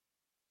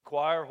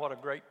choir, what a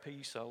great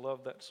piece. I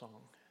love that song.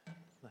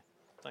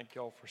 Thank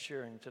you all for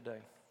sharing today.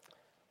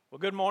 Well,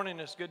 good morning.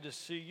 It's good to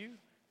see you.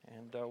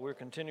 And we're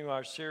continuing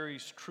our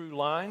series, True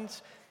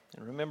Lines.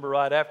 And remember,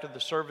 right after the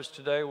service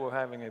today, we're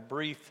having a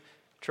brief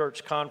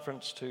church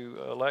conference to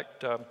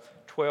elect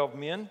 12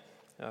 men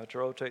to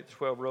rotate the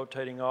 12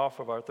 rotating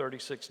off of our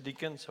 36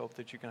 deacons. Hope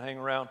that you can hang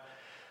around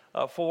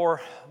for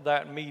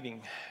that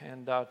meeting.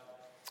 And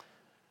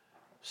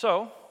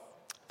so,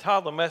 title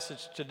of the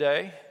message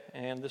today,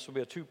 and this will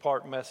be a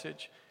two-part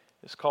message,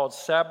 is called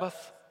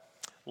Sabbath,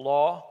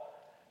 Law,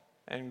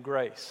 and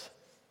Grace.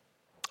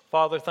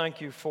 Father,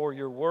 thank you for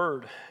your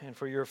word and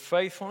for your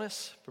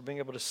faithfulness, for being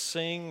able to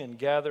sing and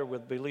gather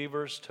with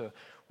believers to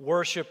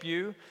worship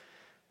you.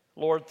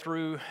 Lord,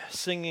 through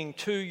singing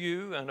to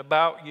you and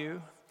about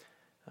you,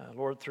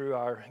 Lord, through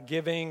our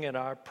giving and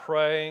our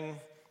praying,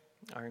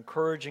 our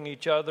encouraging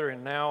each other,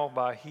 and now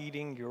by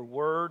heeding your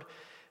word.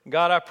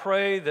 God, I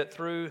pray that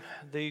through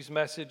these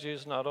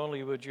messages, not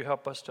only would you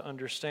help us to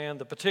understand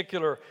the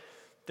particular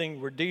thing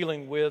we're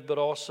dealing with, but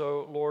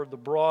also, Lord, the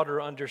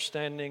broader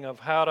understanding of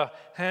how to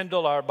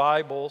handle our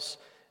Bibles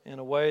in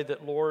a way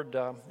that, Lord,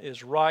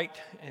 is right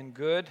and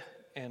good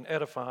and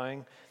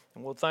edifying.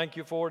 And we'll thank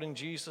you for it in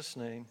Jesus'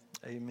 name.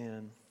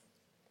 Amen.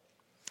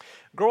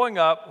 Growing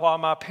up, while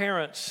my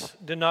parents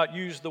did not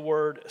use the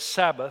word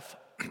Sabbath,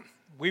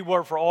 we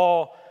were, for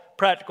all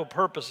practical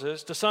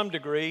purposes, to some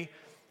degree,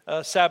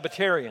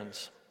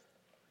 Sabbatarians.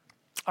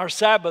 Our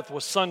Sabbath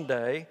was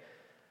Sunday,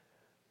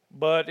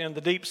 but in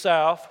the deep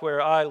South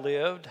where I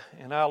lived,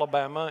 in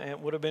Alabama, and it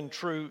would have been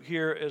true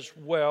here as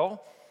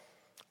well,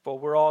 but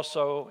we're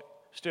also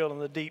still in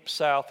the deep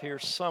South here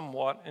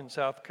somewhat in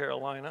South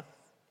Carolina.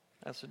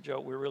 That's a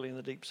joke, we're really in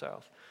the deep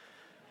South.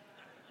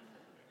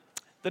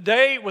 The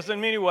day was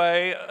in many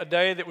ways a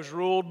day that was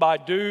ruled by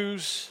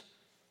do's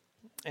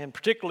and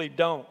particularly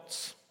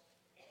don'ts.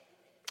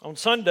 On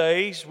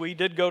Sundays, we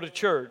did go to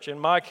church. In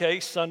my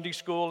case, Sunday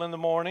school in the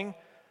morning,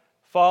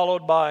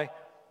 followed by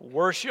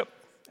worship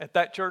at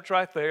that church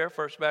right there,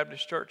 First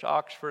Baptist Church,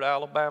 Oxford,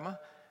 Alabama.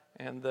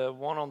 And the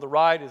one on the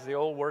right is the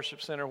old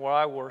worship center where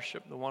I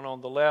worship. The one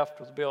on the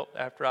left was built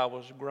after I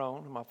was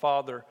grown. My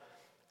father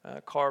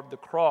carved the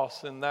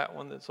cross in that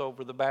one that's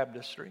over the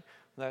baptistry.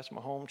 That's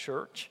my home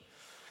church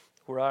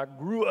where I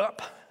grew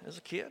up as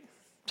a kid.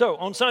 So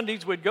on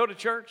Sundays, we'd go to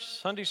church,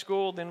 Sunday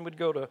school, then we'd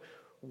go to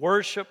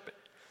worship.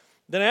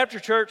 Then after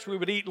church, we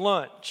would eat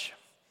lunch.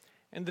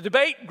 And the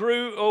debate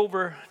grew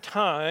over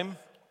time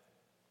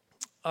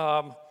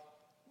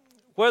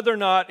whether or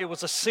not it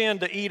was a sin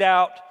to eat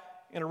out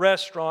in a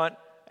restaurant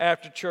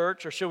after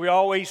church, or should we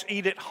always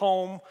eat at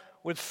home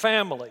with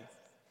family.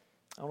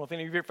 I don't know if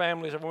any of your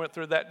families ever went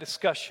through that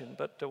discussion,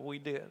 but we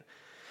did.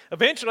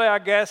 Eventually, I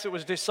guess it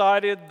was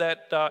decided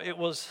that it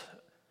was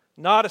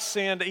not a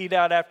sin to eat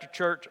out after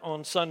church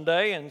on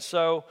Sunday, and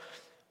so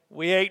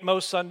we ate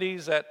most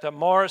Sundays at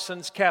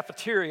Morrison's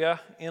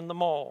Cafeteria in the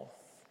mall.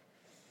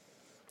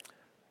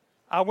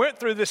 I went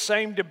through this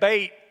same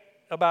debate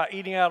about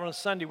eating out on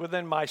Sunday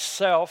within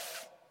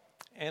myself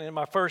and in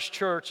my first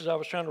church as I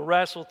was trying to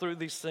wrestle through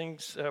these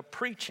things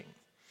preaching.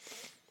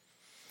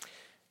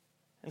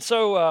 And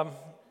so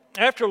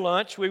after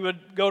lunch, we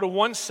would go to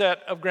one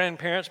set of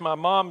grandparents, my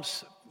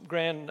mom's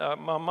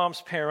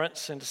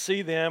parents, and to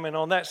see them. And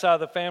on that side of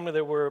the family,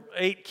 there were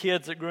 8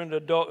 kids that grew into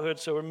adulthood,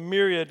 so a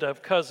myriad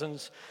of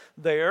cousins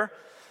there.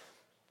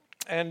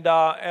 And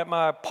at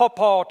my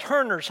Pawpaw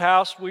Turner's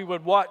house, we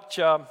would watch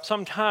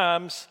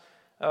sometimes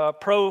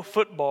pro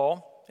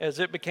football as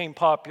it became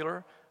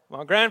popular.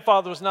 My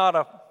grandfather was not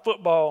a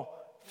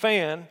football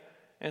fan,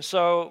 and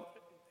so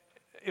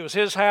it was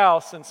his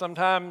house, and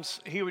sometimes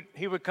he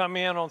would come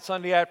in on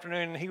Sunday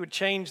afternoon and he would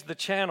change the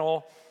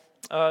channel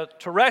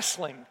to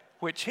wrestling,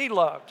 which he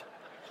loved.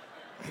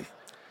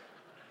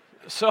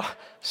 So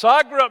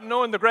I grew up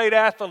knowing the great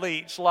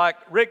athletes like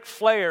Ric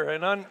Flair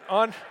and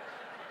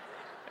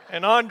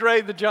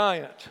Andre the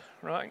Giant,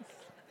 right?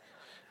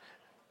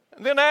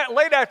 And then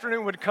late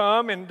afternoon would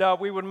come, and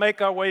we would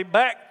make our way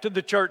back to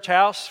the church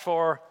house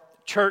for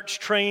church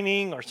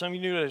training, or some of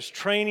you knew it as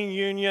training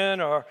union,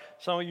 or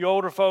some of you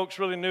older folks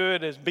really knew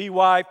it as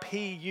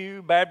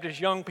BYPU, Baptist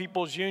Young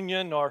People's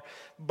Union, or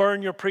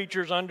burn your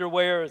preacher's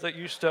underwear, as they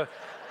used to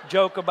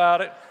joke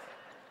about it.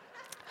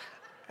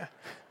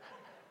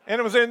 And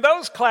it was in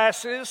those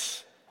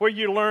classes where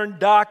you learned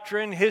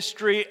doctrine,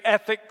 history,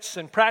 ethics,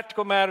 and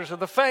practical matters of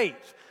the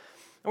faith.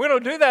 And we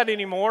don't do that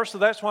anymore, so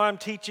that's why I'm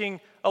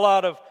teaching a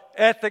lot of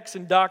ethics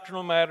and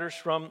doctrinal matters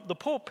from the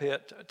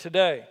pulpit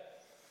today.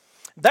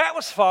 That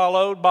was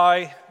followed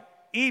by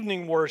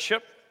evening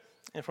worship.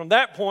 And from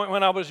that point,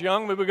 when I was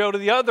young, we would go to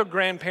the other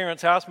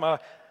grandparents' house, my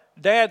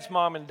dad's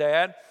mom and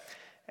dad.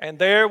 And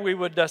there we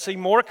would see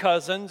more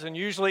cousins and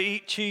usually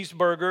eat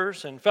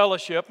cheeseburgers and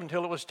fellowship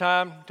until it was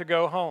time to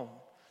go home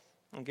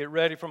and get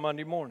ready for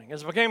Monday morning.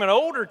 As I became an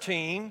older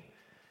teen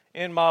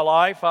in my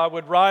life, I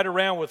would ride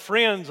around with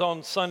friends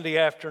on Sunday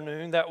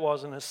afternoon. That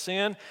wasn't a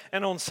sin.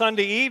 And on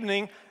Sunday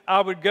evening,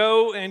 I would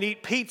go and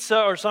eat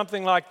pizza or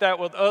something like that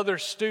with other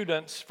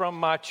students from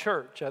my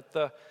church at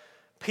the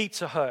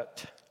Pizza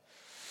Hut.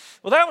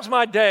 Well, that was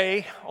my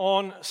day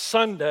on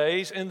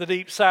Sundays in the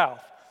Deep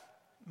South.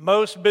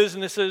 Most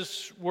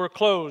businesses were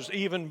closed,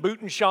 even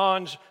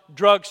Butenschan's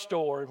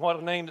drugstore. What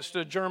a name, that's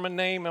a German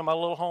name in my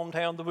little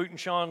hometown, the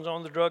Butenschan's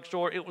on the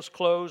drugstore. It was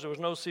closed. There was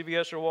no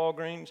CVS or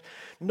Walgreens.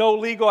 No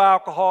legal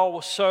alcohol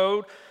was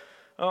sold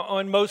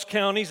in most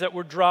counties that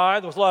were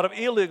dry. There was a lot of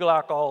illegal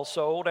alcohol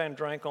sold and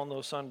drank on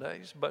those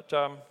Sundays. But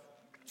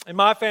in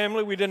my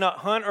family, we did not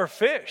hunt or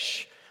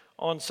fish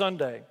on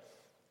Sunday.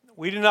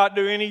 We did not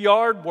do any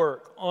yard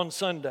work on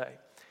Sunday.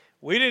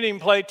 We didn't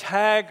even play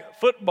tag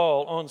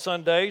football on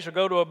Sundays or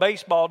go to a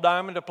baseball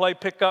diamond to play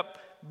pickup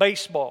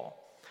baseball.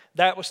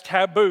 That was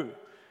taboo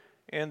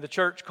in the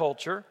church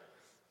culture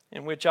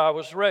in which I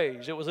was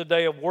raised. It was a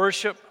day of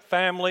worship,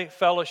 family,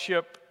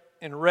 fellowship,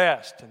 and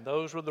rest. And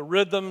those were the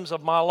rhythms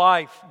of my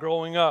life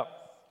growing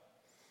up.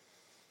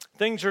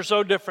 Things are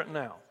so different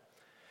now.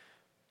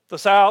 The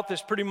South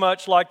is pretty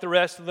much like the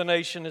rest of the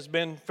nation has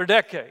been for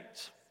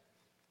decades.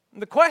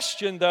 The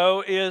question,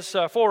 though, is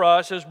for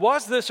us is,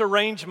 was this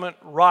arrangement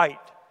right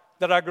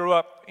that I grew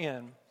up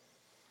in?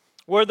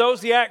 Were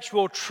those the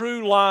actual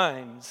true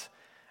lines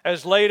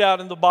as laid out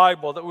in the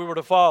Bible that we were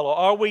to follow?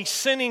 Are we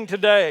sinning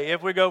today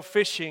if we go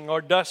fishing or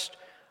dust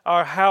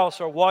our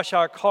house or wash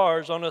our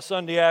cars on a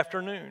Sunday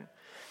afternoon?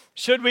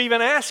 Should we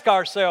even ask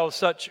ourselves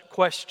such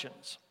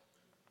questions?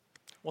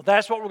 Well,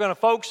 that's what we're going to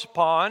focus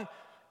upon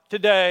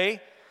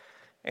today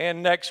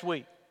and next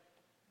week.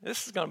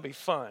 This is going to be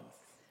fun.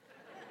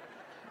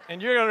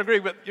 And you're going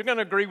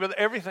to agree with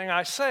everything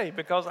I say,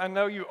 because I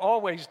know you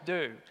always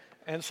do.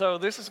 And so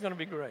this is going to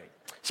be great.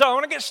 So I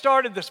want to get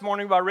started this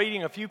morning by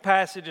reading a few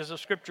passages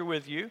of Scripture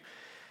with you.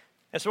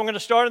 And so I'm going to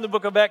start in the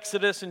book of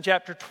Exodus in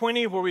chapter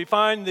 20, where we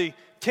find the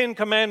 10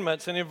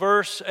 Commandments. And in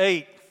verse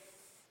 8,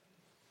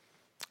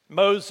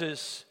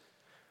 Moses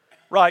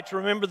writes,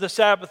 "Remember the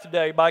Sabbath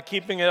day by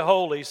keeping it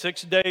holy.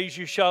 6 days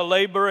you shall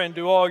labor and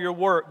do all your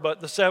work,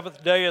 but the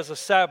seventh day is a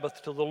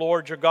Sabbath to the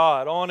Lord your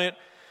God. On it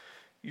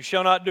you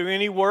shall not do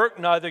any work,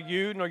 neither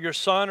you, nor your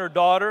son or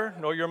daughter,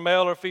 nor your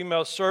male or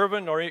female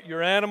servant, nor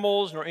your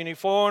animals, nor any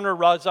foreigner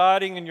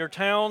residing in your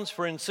towns.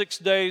 For in 6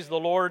 days the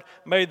Lord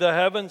made the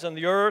heavens and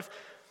the earth,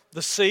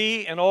 the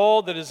sea, and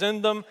all that is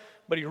in them.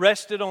 But he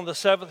rested on the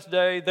seventh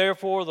day.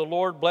 Therefore the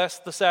Lord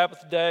blessed the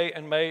Sabbath day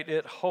and made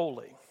it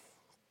holy."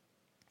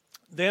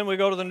 Then we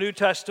go to the New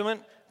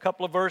Testament, a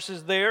couple of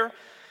verses there.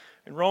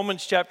 In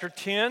Romans chapter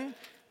 10,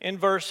 in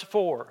verse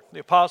 4, the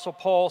Apostle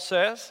Paul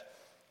says,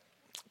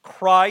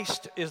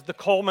 "Christ is the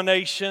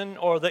culmination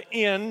or the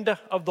end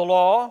of the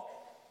law,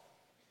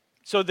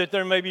 so that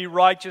there may be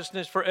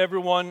righteousness for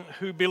everyone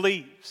who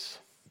believes."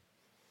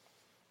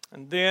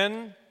 And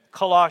then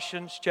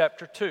Colossians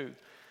chapter 2.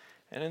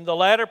 And in the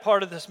latter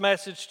part of this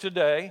message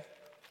today,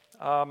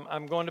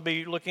 I'm going to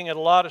be looking at a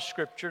lot of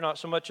Scripture, not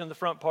so much in the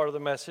front part of the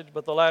message,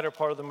 but the latter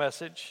part of the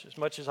message, as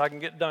much as I can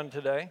get done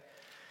today.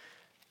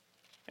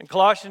 In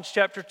Colossians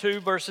chapter 2,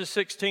 verses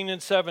 16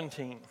 and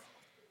 17.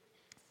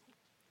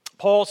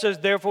 Paul says,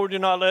 "Therefore do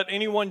not let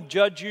anyone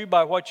judge you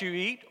by what you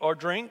eat or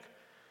drink,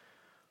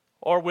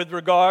 or with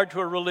regard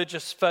to a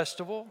religious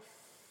festival,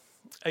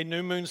 a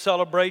new moon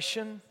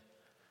celebration,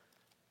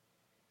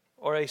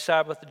 or a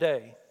Sabbath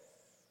day.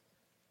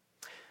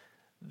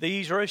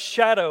 These are a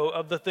shadow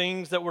of the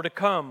things that were to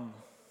come.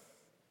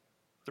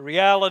 The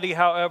reality,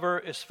 however,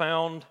 is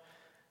found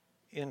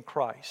in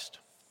Christ."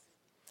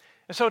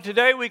 And so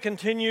today we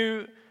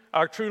continue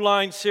our True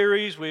Line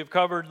series. We've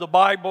covered the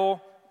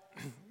Bible,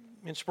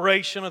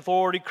 inspiration,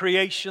 authority,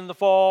 creation, the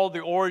fall, the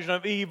origin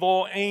of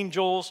evil,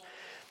 angels,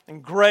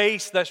 and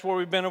grace. That's where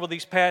we've been over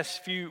these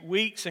past few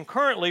weeks. And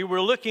currently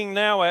we're looking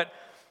now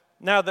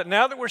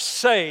that we're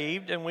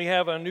saved and we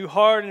have a new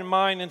heart and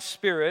mind and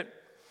spirit,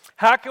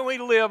 how can we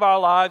live our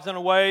lives in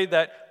a way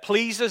that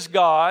pleases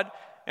God,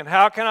 and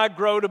how can I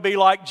grow to be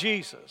like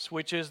Jesus,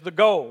 which is the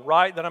goal,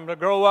 right? That I'm going to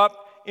grow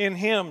up in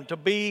Him, to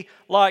be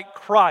like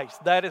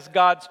Christ. That is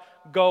God's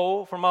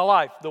goal for my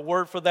life. The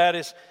word for that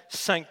is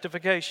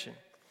sanctification.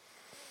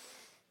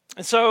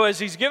 And so as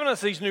He's given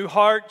us these new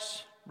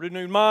hearts,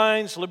 renewed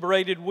minds,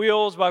 liberated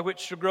wills by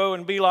which to grow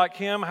and be like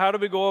Him, how do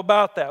we go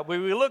about that?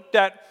 We looked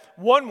at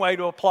one way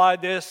to apply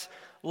this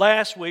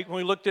last week when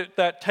we looked at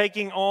that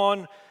taking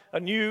on a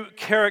new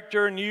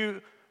character,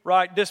 new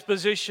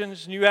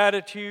dispositions, new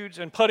attitudes,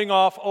 and putting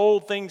off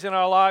old things in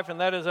our life, and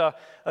that is a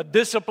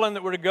discipline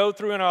that we're to go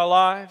through in our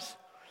lives.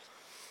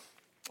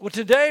 Well,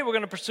 today we're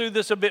going to pursue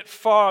this a bit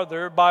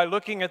farther by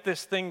looking at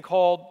this thing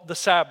called the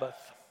Sabbath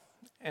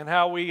and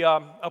how we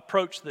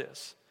approach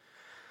this.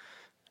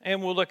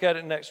 And we'll look at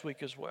it next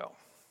week as well.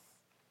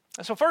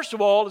 And so first of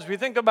all, as we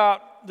think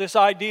about this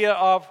idea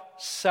of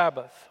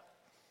Sabbath,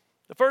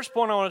 the first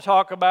point I want to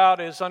talk about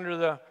is under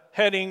the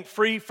heading,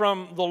 "Free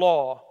from the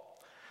Law."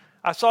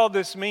 I saw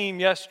this meme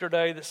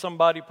yesterday that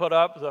somebody put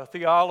up, the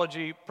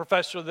theology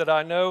professor that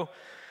I know.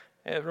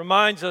 It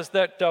reminds us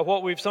that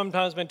what we've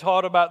sometimes been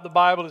taught about the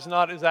Bible is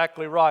not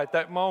exactly right.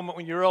 That moment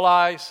when you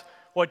realize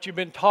what you've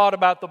been taught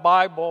about the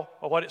Bible,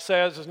 or what it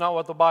says, is not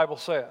what the Bible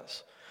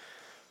says.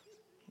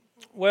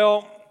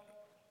 Well,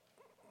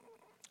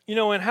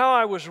 in how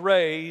I was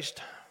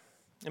raised,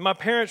 And my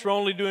parents were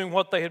only doing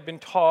what they had been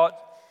taught.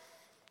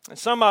 And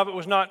some of it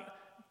was not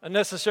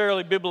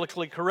necessarily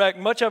biblically correct.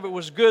 Much of it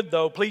was good,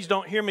 though. Please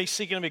don't hear me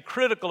seeking to be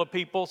critical of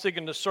people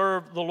seeking to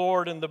serve the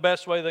Lord in the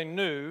best way they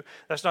knew.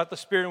 That's not the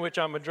spirit in which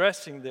I'm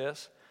addressing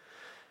this.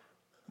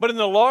 But in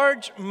the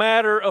large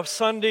matter of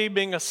Sunday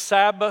being a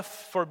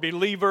Sabbath for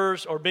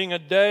believers, or being a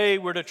day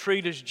we're to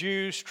treat as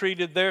Jews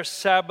treated their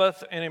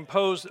Sabbath and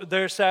imposed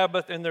their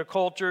Sabbath in their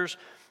cultures,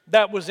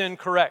 that was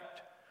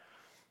incorrect.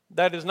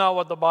 That is not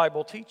what the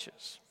Bible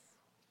teaches.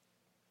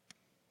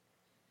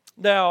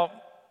 Now,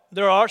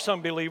 there are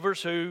some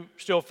believers who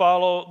still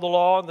follow the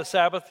law and the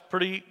Sabbath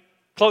pretty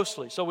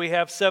closely. So we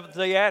have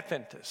Seventh-day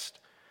Adventists.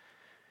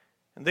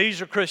 And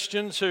these are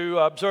Christians who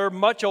observe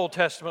much Old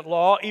Testament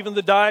law, even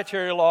the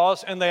dietary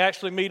laws, and they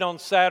actually meet on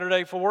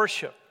Saturday for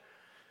worship.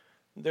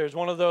 There's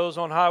one of those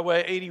on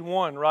Highway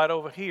 81 right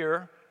over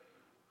here,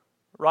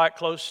 right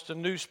close to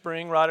New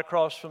Spring, right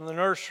across from the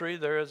nursery.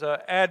 There is an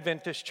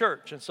Adventist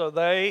church. And so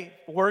they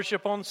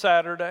worship on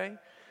Saturday.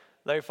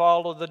 They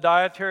follow the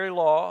dietary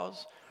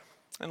laws.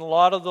 And a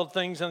lot of the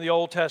things in the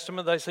Old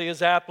Testament they say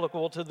is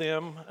applicable to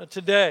them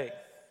today.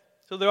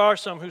 So there are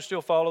some who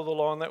still follow the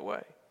law in that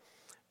way.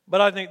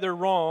 But I think they're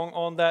wrong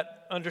on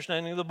that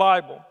understanding of the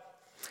Bible.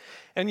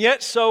 And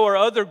yet so are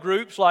other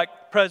groups like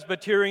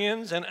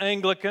Presbyterians and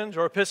Anglicans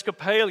or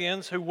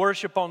Episcopalians who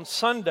worship on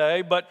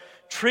Sunday but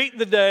treat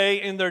the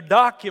day in their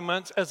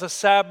documents as a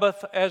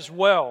Sabbath as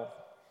well.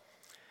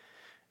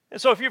 And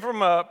so if you're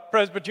from a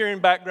Presbyterian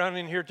background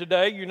in here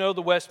today, you know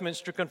the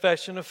Westminster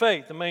Confession of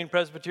Faith, the main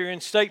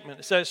Presbyterian statement.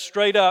 It says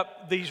straight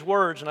up these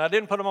words, and I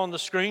didn't put them on the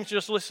screen, so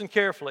just listen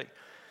carefully.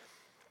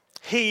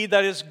 He,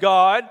 that is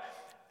God,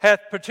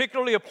 hath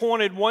particularly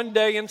appointed one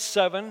day in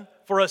 7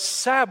 for a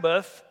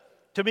Sabbath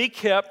to be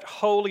kept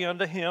holy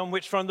unto him,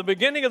 which from the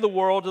beginning of the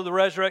world to the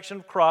resurrection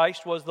of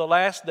Christ was the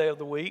last day of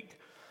the week.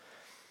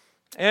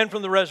 And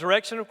from the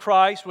resurrection of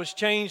Christ was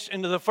changed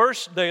into the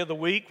first day of the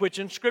week, which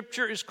in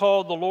Scripture is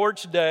called the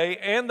Lord's Day.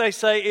 And they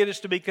say it is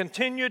to be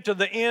continued to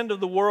the end of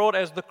the world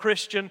as the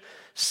Christian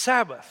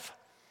Sabbath.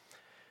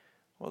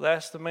 Well,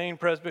 that's the main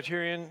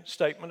Presbyterian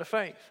statement of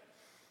faith.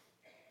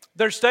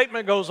 Their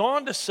statement goes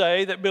on to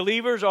say that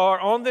believers are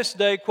on this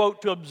day,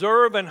 quote, to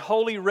observe and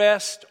wholly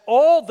rest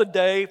all the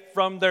day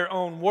from their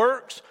own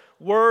works,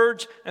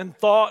 words, and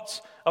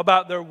thoughts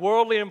about their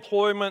worldly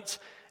employments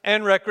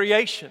and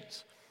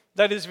recreations.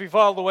 That is, if you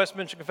follow the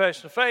Westminster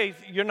Confession of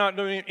Faith, you're not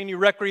doing any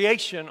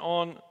recreation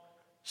on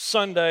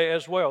Sunday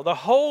as well. The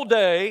whole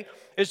day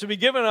is to be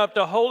given up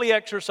to holy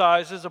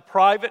exercises of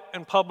private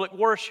and public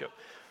worship.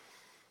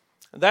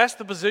 And that's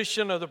the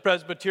position of the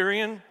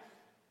Presbyterian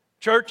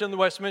Church and the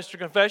Westminster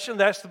Confession.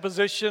 That's the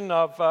position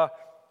of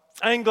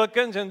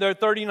Anglicans in their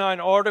 39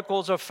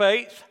 Articles of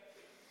Faith.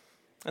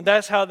 And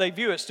that's how they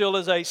view it, still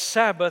as a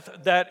Sabbath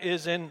that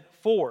is in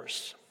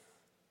force.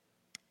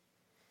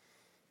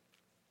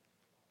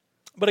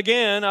 But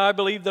again, I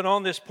believe that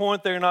on this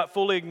point they're not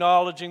fully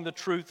acknowledging the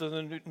truth of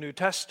the New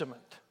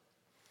Testament.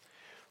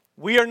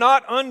 We are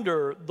not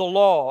under the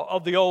law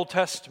of the Old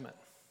Testament.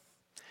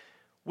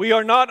 We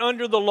are not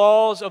under the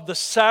laws of the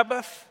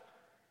Sabbath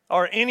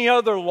or any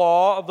other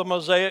law of the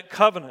Mosaic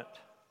covenant.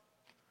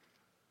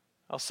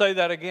 I'll say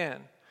that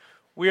again.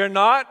 We are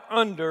not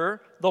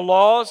under the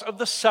laws of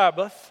the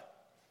Sabbath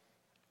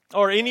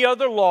or any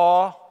other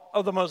law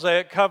of the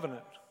Mosaic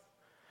covenant.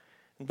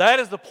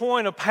 That is the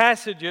point of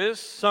passages,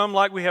 some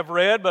like we have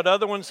read, but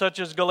other ones such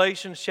as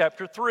Galatians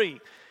chapter 3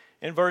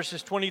 in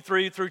verses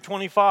 23 through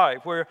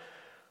 25, where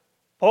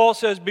Paul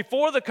says,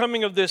 before the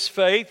coming of this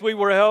faith, we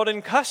were held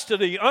in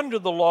custody under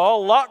the law,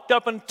 locked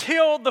up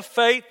until the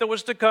faith that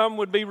was to come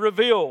would be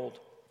revealed.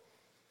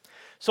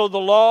 So the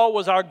law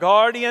was our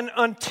guardian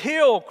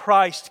until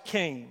Christ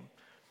came,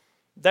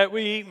 that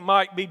we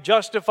might be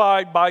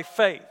justified by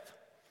faith.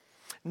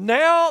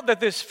 Now that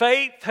this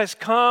faith has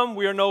come,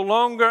 we are no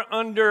longer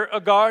under a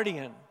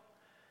guardian.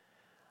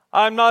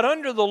 I'm not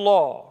under the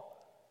law.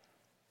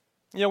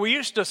 You know, we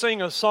used to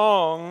sing a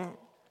song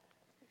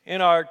in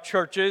our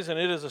churches, and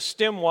it is a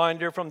stem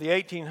winder from the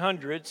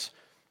 1800s.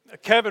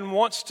 Kevin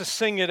wants to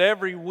sing it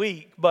every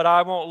week, but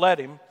I won't let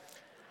him.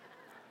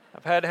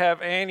 I've had to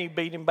have Annie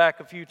beat him back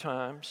a few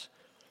times.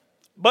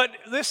 But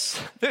this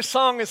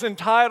song is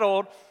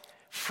entitled,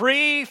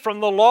 Free from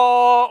the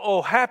Law,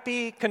 O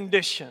Happy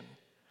Condition,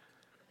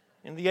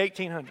 in the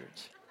 1800s.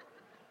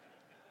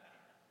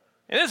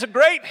 And it's a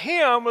great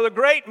hymn with a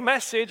great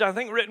message, I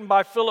think written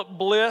by Philip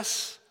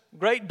Bliss,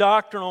 great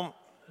doctrinal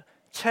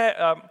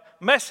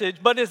message,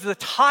 but it's the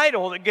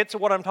title that gets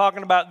at what I'm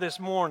talking about this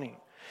morning.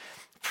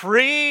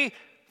 Free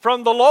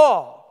from the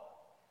law.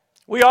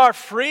 We are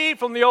free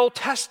from the Old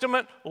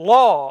Testament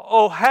law.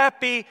 Oh,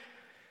 happy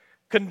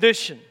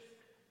condition.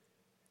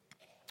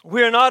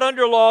 We are not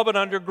under law, but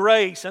under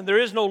grace, and there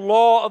is no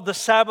law of the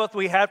Sabbath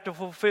we have to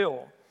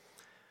fulfill.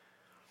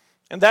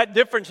 And that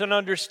difference in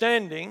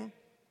understanding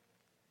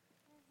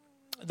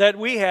that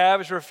we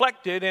have is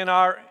reflected in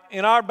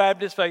our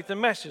Baptist Faith and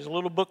Message, a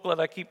little booklet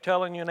I keep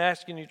telling you and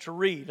asking you to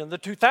read. And the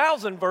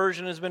 2000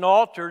 version has been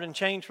altered and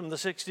changed from the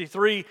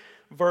 63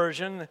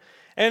 version,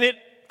 and it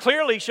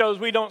clearly shows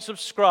we don't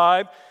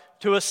subscribe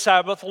to a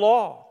Sabbath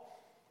law.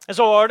 And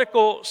so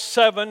Article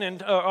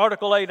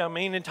 8,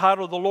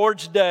 entitled The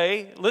Lord's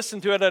Day,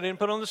 listen to it, I didn't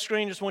put it on the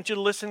screen, just want you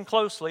to listen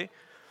closely.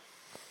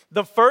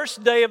 The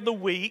first day of the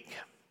week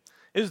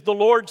is the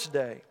Lord's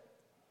Day.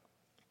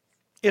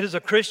 It is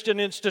a Christian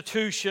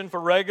institution for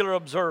regular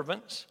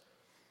observance.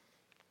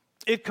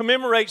 It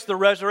commemorates the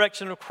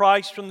resurrection of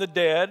Christ from the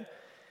dead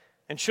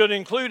and should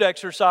include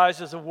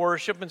exercises of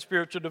worship and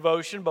spiritual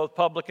devotion, both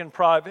public and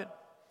private.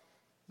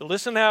 But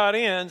listen how it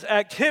ends.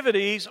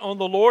 Activities on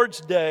the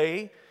Lord's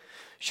Day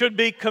should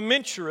be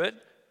commensurate,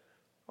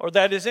 or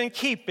that is in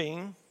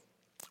keeping,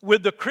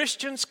 with the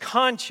Christian's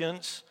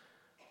conscience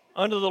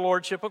under the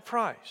lordship of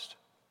Christ.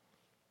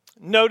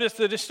 Notice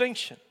the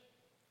distinction.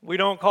 We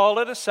don't call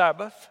it a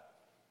Sabbath,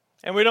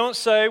 and we don't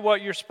say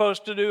what you're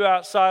supposed to do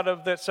outside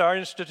of that's our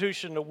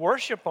institution to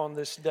worship on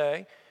this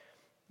day,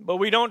 but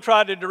we don't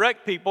try to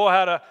direct people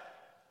how to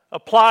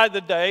apply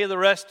the day, the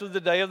rest of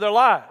the day of their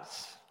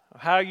lives,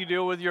 how you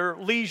deal with your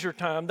leisure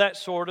time, that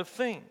sort of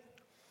thing.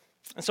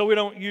 And so we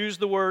don't use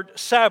the word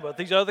Sabbath.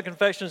 These other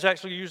confessions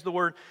actually use the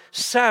word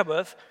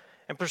Sabbath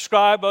and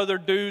prescribe other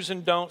do's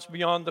and don'ts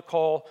beyond the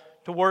call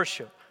to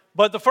worship.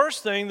 But the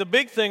first thing, the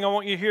big thing I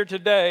want you to hear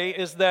today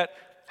is that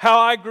how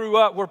I grew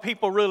up, where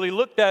people really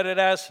looked at it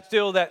as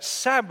still that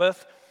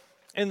Sabbath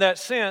in that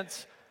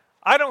sense,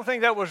 I don't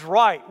think that was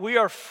right. We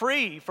are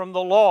free from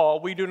the law.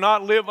 We do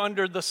not live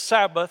under the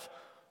Sabbath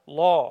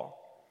law.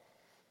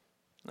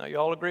 Now, you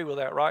all agree with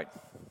that, right?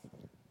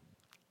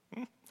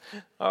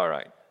 All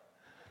right.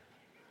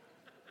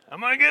 I'm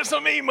going to get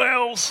some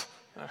emails.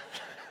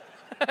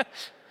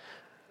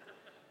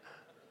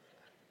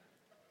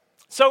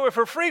 So if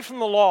we're free from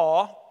the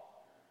law,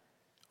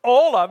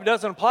 all of it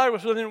doesn't apply to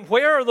us. Then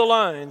where are the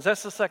lines?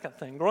 That's the second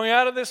thing. Growing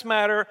out of this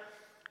matter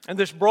and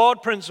this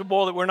broad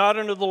principle that we're not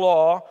under the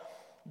law,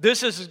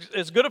 this is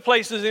as good a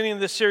place as any in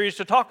this series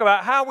to talk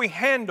about how we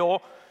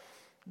handle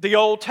the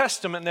Old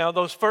Testament now,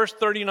 those first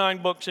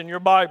 39 books in your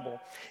Bible.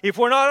 If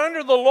we're not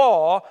under the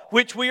law,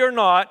 which we are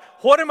not,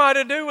 what am I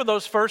to do with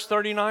those first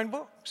 39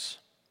 books?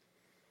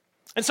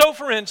 And so,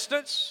 for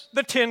instance,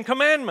 the 10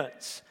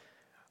 Commandments.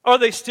 Are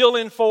they still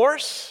in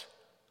force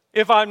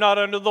if I'm not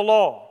under the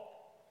law?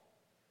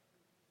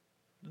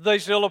 Do they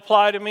still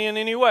apply to me in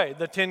any way,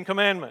 the 10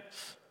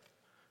 Commandments?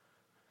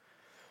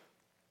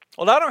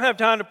 Well, I don't have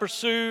time to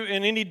pursue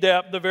in any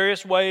depth the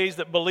various ways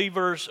that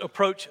believers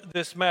approach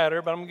this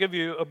matter, but I'm going to give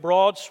you a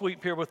broad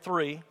sweep here with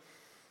 3.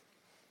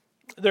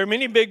 There are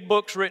many big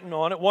books written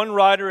on it. One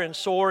writer and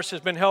source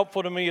has been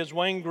helpful to me is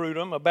Wayne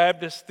Grudem, a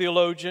Baptist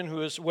theologian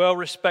who is well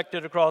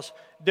respected across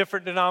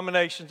different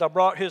denominations. I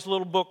brought his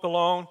little book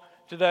along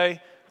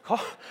today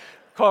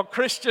called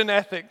Christian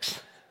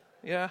Ethics.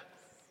 Yeah.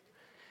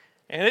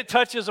 And it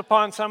touches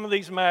upon some of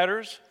these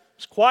matters.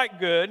 It's quite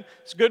good.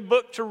 It's a good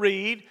book to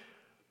read.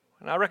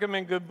 And I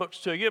recommend good books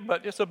to you,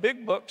 but it's a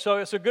big book, so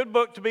it's a good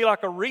book to be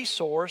like a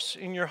resource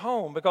in your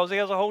home because he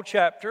has a whole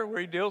chapter where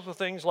he deals with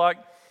things like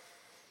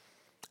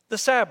the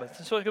Sabbath.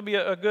 And so it could be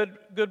a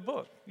good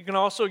book. You can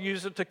also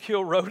use it to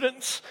kill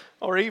rodents,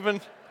 or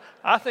even,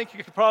 I think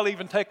you could probably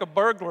even take a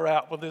burglar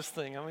out with this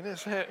thing. I mean,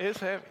 it's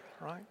heavy,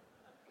 right?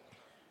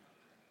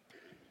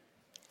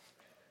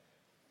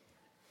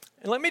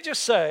 And let me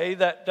just say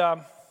that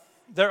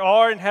there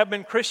are and have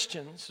been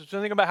Christians, so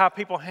think about how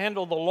people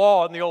handle the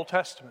law in the Old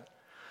Testament.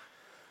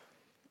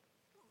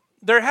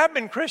 There have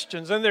been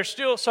Christians, and there's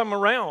still some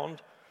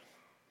around,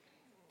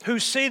 who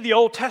see the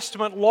Old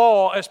Testament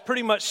law as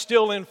pretty much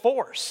still in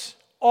force,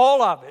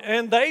 all of it.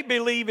 And they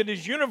believe it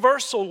is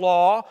universal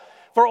law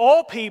for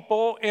all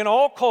people in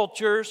all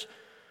cultures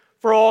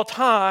for all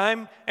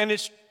time, and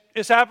it's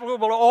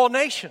applicable to all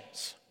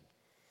nations.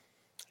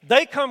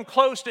 They come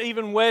close to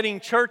even wedding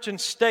church and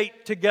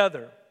state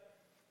together.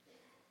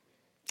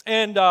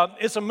 And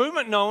it's a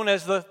movement known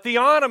as the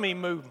theonomy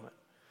movement.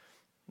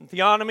 And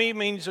theonomy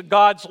means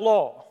God's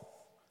law.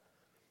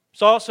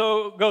 It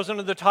also goes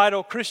under the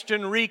title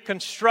Christian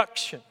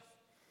Reconstruction.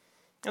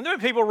 And there are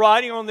people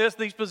writing on this.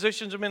 These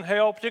positions have been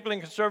held, particularly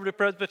in conservative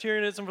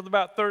Presbyterianism, for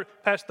the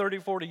past 30,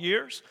 40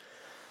 years.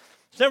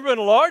 It's never been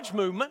a large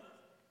movement,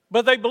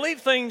 but they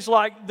believe things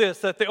like this,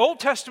 that the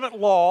Old Testament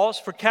laws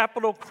for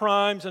capital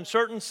crimes and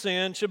certain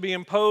sins should be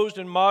imposed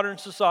in modern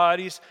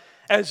societies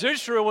as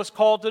Israel was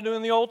called to do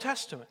in the Old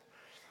Testament.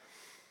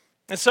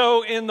 And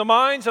so in the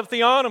minds of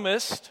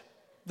theonomists,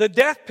 the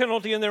death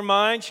penalty in their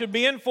mind should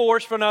be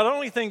enforced for not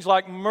only things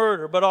like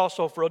murder, but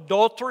also for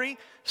adultery,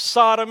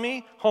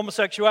 sodomy,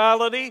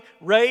 homosexuality,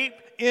 rape,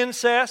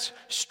 incest,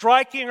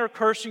 striking or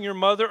cursing your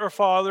mother or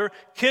father,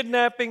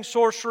 kidnapping,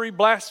 sorcery,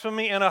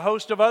 blasphemy, and a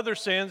host of other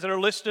sins that are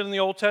listed in the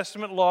Old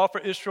Testament law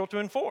for Israel to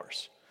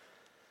enforce.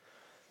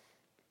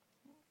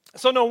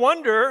 So no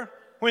wonder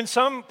when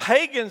some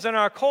pagans in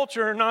our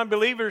culture and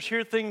non-believers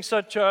hear things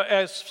such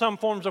as some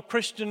forms of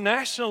Christian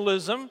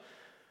nationalism,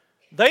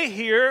 they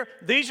hear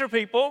these are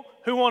people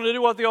who want to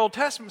do what the Old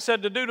Testament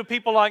said to do to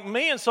people like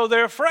me, and so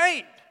they're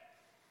afraid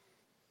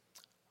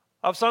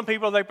of some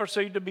people they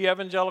perceive to be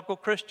evangelical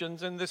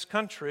Christians in this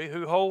country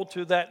who hold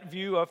to that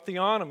view of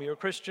theonomy or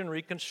Christian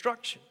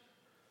Reconstruction.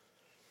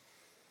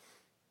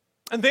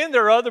 And then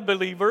there are other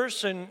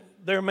believers, and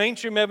they're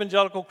mainstream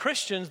evangelical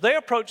Christians. They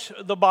approach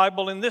the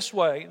Bible in this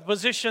way, the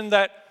position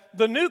that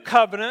the New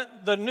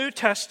Covenant, the New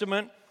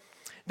Testament,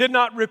 did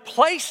not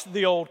replace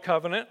the Old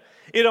Covenant.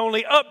 It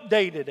only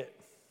updated it.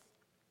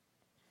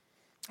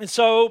 And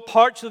so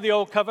parts of the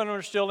Old Covenant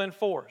are still in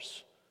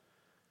force.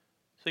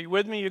 So you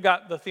with me? You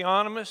got the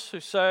theonomists who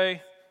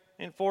say,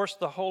 enforce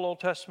the whole Old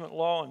Testament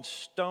law and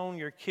stone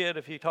your kid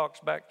if he talks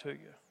back to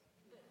you.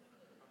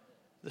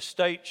 The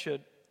state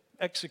should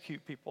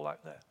execute people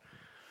like that.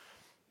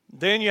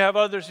 Then you have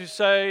others who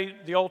say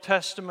the Old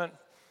Testament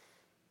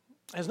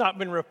has not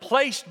been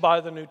replaced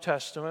by the New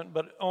Testament,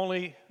 but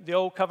only the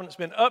Old Covenant's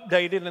been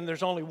updated and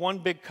there's only one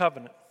big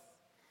covenant.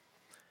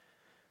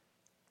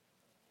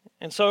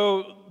 And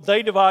so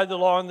they divide the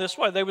law in this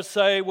way. They would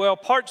say, well,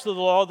 parts of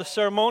the law, the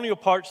ceremonial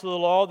parts of the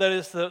law, that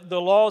is the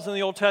laws in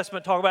the Old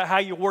Testament talk about how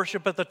you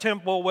worship at the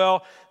temple.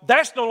 Well,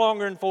 that's no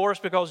longer in force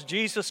because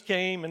Jesus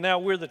came and now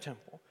we're the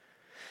temple.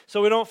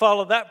 So we don't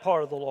follow that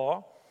part of the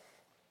law.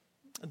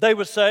 They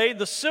would say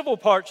the civil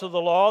parts of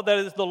the law, that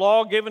is the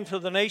law given to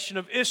the nation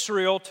of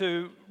Israel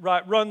to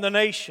run the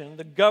nation,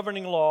 the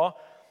governing law.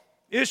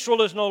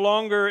 Israel is no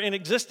longer in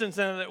existence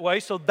in that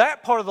way, so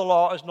that part of the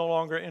law is no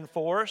longer in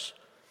force.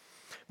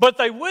 But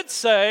they would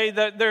say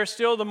that there's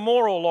still the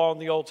moral law in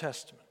the Old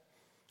Testament.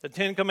 The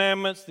Ten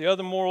Commandments, the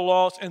other moral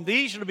laws, and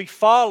these are to be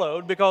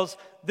followed because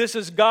this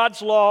is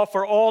God's law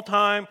for all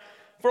time,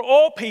 for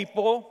all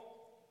people,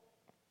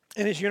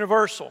 and it's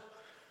universal.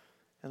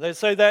 And they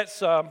say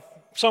that's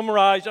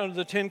summarized under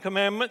the Ten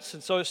Commandments,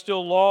 and so it's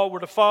still law we're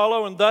to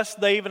follow, and thus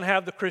they even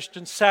have the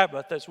Christian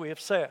Sabbath, as we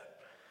have said.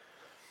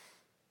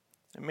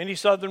 And many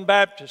Southern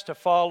Baptists have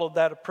followed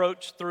that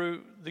approach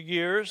through the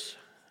years,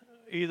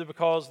 either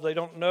because they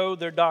don't know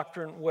their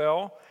doctrine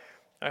well,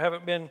 or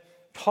haven't been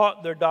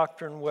taught their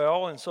doctrine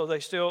well, and so they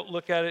still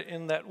look at it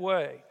in that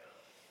way.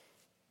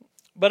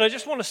 But I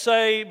just want to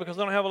say, because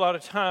I don't have a lot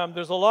of time,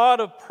 there's a lot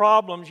of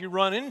problems you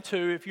run into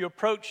if you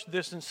approach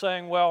this and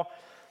saying, well,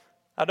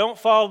 I don't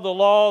follow the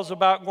laws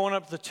about going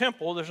up to the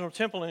temple. There's no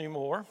temple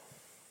anymore.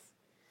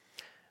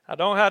 I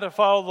don't have to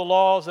follow the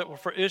laws that were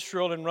for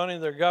Israel in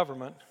running their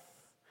government.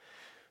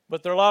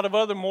 But there are a lot of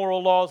other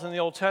moral laws in the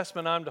Old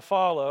Testament I'm to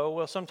follow.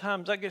 Well,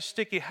 sometimes that gets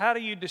sticky. How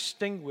do you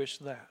distinguish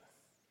that?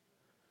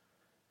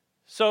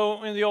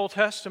 So in the Old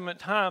Testament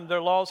time,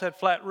 their laws had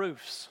flat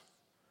roofs.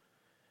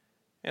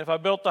 And if I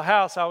built the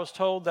house, I was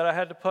told that I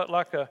had to put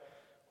like a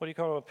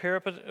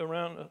parapet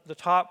around the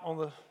top, on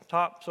the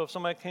top, so if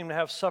somebody came to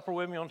have supper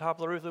with me on top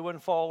of the roof, they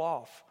wouldn't fall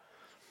off.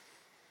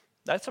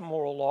 That's a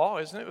moral law,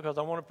 isn't it? Because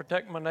I want to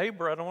protect my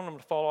neighbor. I don't want them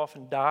to fall off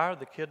and die, or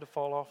the kid to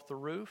fall off the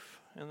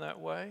roof in that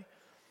way.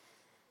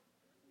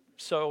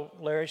 So,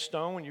 Larry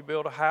Stone, when you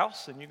build a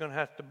house, then you're going to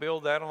have to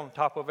build that on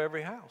top of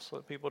every house so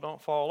that people don't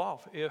fall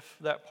off if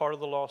that part of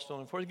the law is still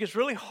in force. It gets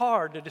really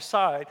hard to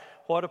decide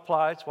what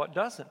applies, what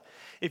doesn't,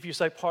 if you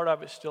say part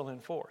of it's still in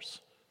force.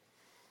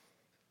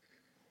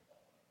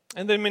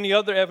 And then many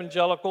other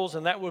evangelicals,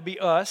 and that would be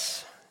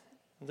us,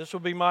 and this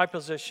would be my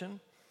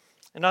position,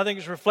 and I think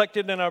it's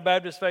reflected in our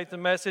Baptist Faith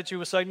and Message, who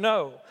would say,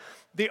 no,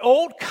 the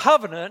old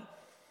covenant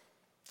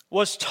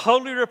was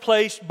totally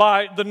replaced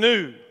by the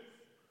new.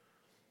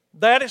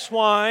 That is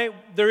why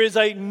there is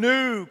a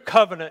new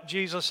covenant,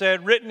 Jesus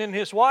said, written in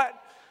His what?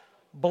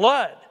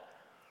 Blood.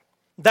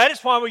 That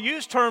is why we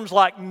use terms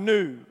like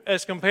new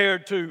as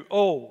compared to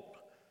old.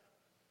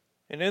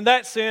 And in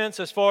that sense,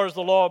 as far as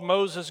the law of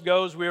Moses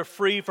goes, we are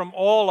free from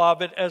all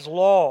of it as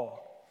law.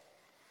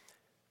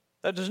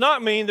 That does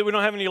not mean that we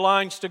don't have any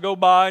lines to go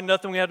by,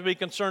 nothing we have to be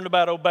concerned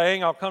about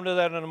obeying. I'll come to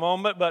that in a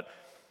moment. But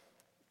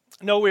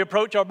no, we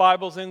approach our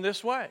Bibles in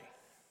this way.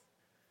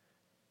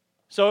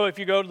 So if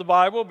you go to the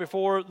Bible,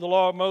 before the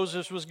law of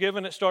Moses was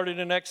given, it started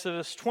in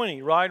Exodus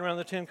 20, right around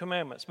the Ten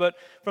Commandments. But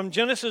from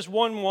Genesis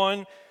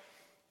 1:1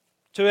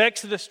 to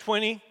Exodus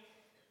 20,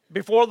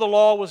 before the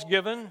law was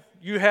given,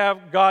 you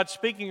have God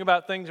speaking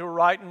about things that were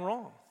right and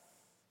wrong.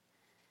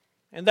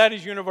 And that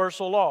is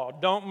universal law.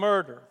 Don't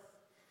murder.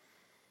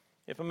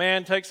 If a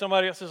man takes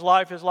somebody else's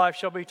life, his life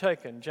shall be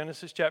taken.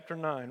 Genesis chapter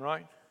 9,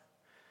 right?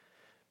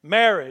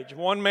 Marriage,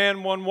 one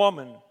man, one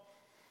woman.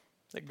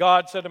 That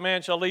God said a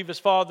man shall leave his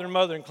father and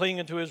mother and cling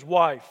unto his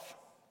wife.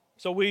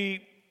 So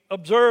we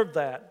observe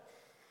that.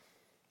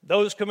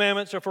 Those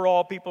commandments are for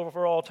all people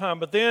for all time.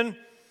 But then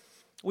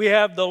we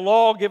have the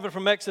law given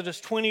from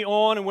Exodus 20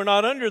 on, and we're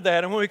not under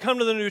that. And when we come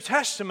to the New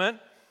Testament,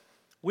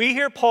 we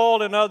hear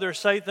Paul and others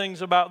say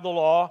things about the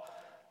law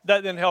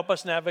that then help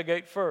us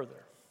navigate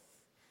further.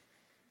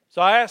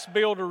 So I asked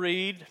Bill to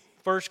read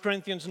 1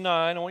 Corinthians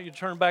 9. I want you to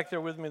turn back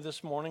there with me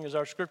this morning as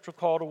our scriptural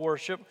call to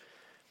worship.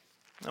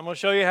 I'm going to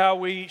show you how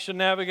we should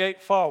navigate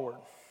forward.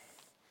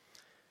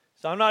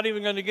 So I'm not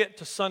even going to get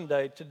to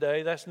Sunday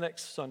today. That's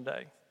next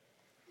Sunday.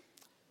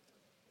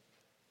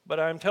 But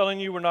I'm telling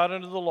you we're not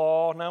under the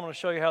law. Now I'm going to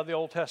show you how the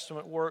Old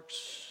Testament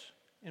works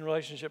in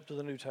relationship to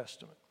the New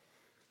Testament.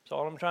 That's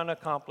all I'm trying to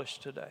accomplish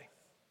today.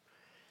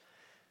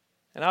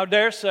 And I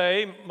dare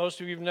say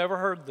most of you have never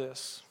heard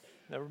this,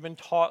 never been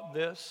taught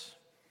this.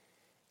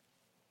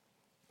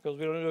 because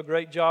we don't do a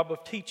great job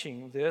of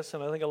teaching this,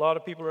 and I think a lot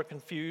of people are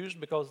confused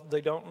because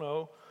they don't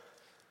know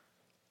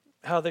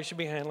how they should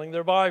be handling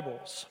their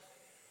Bibles.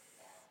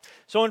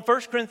 So in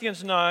 1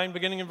 Corinthians 9,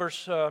 beginning in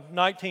verse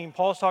 19,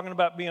 Paul's talking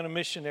about being a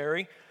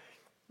missionary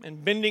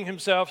and bending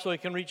himself so he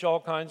can reach all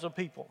kinds of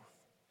people.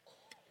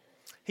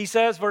 He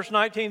says, verse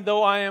 19,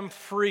 though I am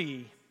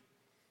free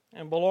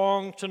and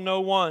belong to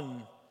no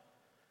one,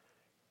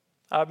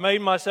 I've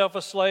made myself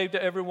a slave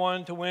to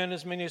everyone to win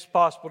as many as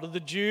possible. To the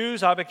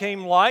Jews, I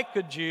became like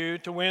a Jew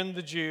to win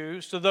the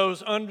Jews. To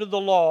those under the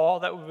law,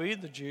 that would be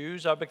the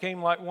Jews, I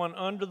became like one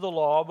under the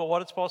law. But what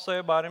does Paul say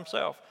about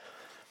himself?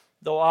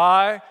 Though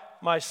I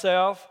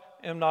myself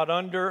am not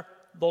under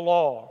the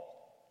law,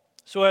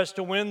 so as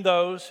to win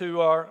those who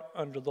are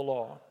under the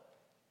law.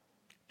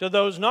 To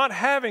those not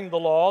having the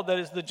law, that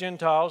is the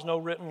Gentiles, no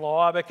written law,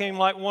 I became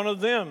like one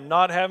of them,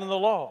 not having the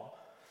law.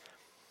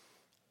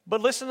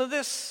 But listen to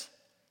this.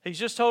 He's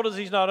just told us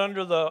he's not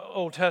under the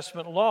Old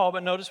Testament law,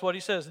 but notice what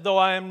he says. Though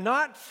I am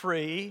not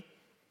free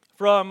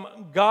from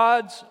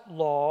God's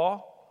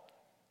law,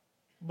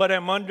 but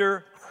am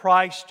under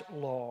Christ's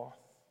law,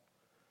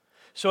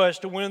 so as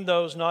to win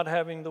those not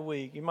having the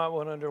weak. You might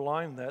want to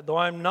underline that. Though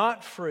I am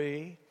not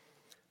free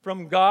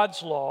from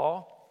God's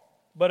law,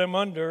 but am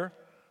under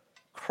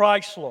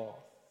Christ's law.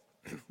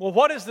 Well,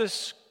 what is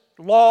this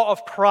law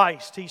of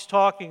Christ he's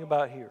talking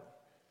about here?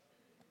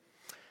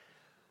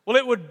 Well,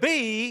 it would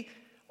be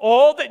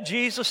all that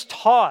Jesus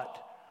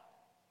taught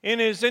in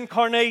his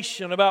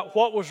incarnation about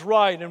what was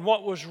right and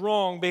what was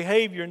wrong,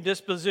 behavior and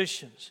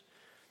dispositions.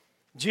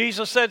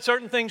 Jesus said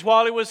certain things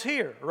while he was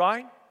here,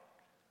 right?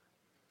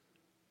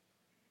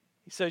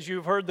 He says,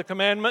 you've heard the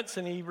commandments,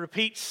 and he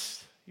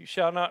repeats, you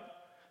shall not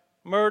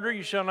murder,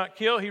 you shall not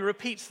kill. He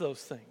repeats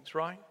those things,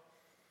 right?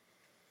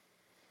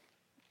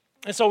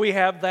 And so we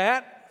have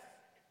that.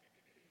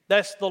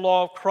 That's the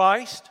law of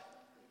Christ.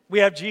 We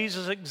have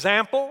Jesus'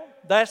 example.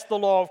 That's the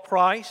law of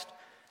Christ.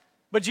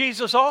 But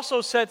Jesus also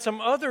said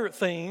some other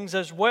things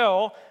as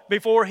well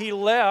before he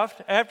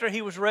left, after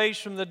he was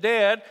raised from the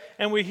dead.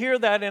 And we hear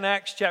that in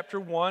Acts chapter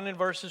 1 and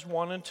verses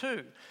 1 and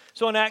 2.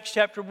 So in Acts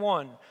chapter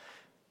 1,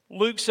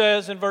 Luke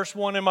says in verse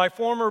 1, in my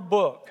former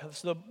book,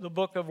 it's the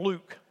book of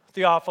Luke,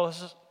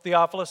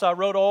 Theophilus, I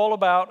wrote all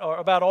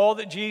about all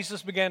that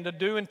Jesus began to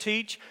do and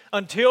teach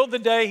until the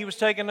day he was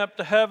taken up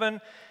to heaven,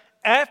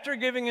 after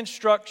giving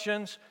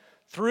instructions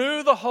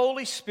through the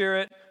Holy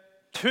Spirit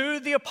to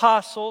the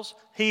apostles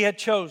he had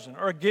chosen,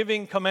 or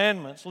giving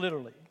commandments,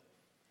 literally.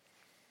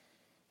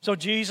 So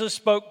Jesus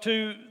spoke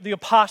to the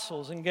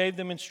apostles and gave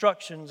them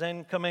instructions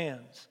and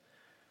commands.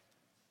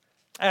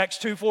 Acts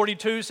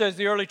 2:42 says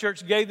the early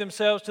church gave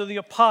themselves to the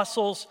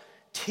apostles'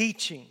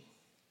 teaching.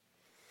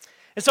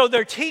 And so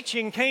their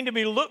teaching came to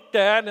be looked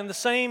at in the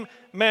same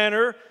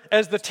manner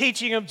as the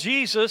teaching of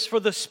Jesus, for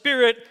the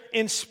Spirit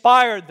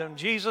inspired them.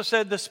 Jesus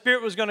said the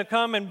Spirit was going to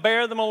come and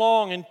bear them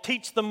along and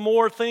teach them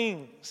more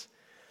things.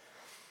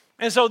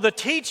 And so the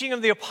teaching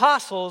of the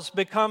apostles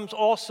becomes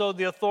also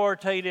the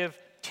authoritative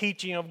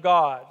teaching of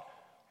God,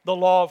 the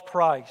law of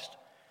Christ.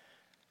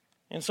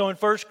 And so in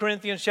 1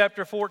 Corinthians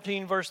chapter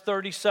 14, verse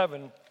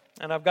 37,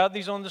 and I've got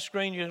these on the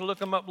screen, you can look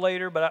them up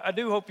later, but I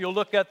do hope you'll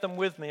look at them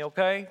with me,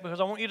 okay? Because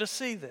I want you to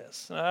see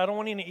this. I don't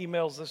want any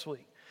emails this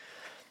week.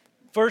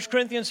 1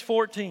 Corinthians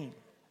 14,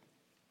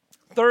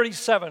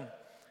 37.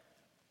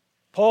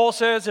 Paul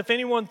says, if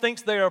anyone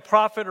thinks they are a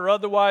prophet or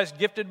otherwise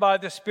gifted by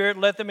the Spirit,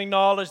 let them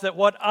acknowledge that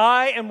what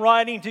I am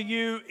writing to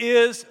you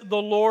is the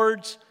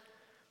Lord's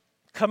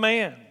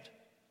command.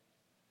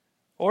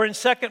 Or in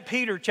 2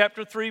 Peter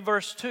chapter 3,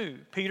 verse 2,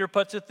 Peter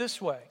puts it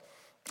this way.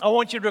 I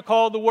want you to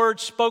recall the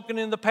words spoken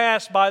in the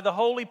past by the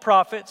holy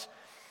prophets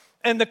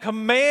and the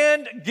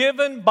command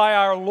given by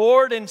our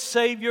Lord and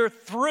Savior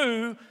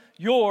through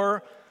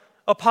your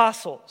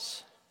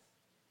apostles.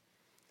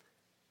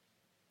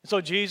 So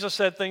Jesus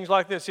said things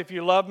like this, if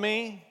you love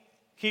me,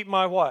 keep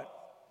my what?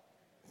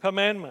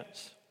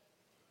 Commandments.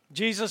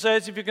 Jesus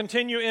says, if you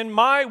continue in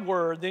my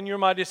word, then you're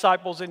my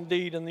disciples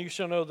indeed, and you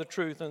shall know the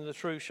truth, and the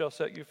truth shall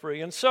set you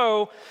free. And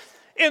so,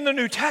 in the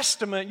New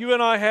Testament, you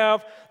and I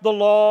have the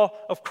law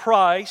of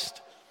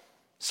Christ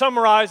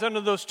summarized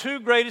under those two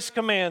greatest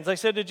commands. They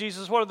said to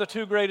Jesus, what are the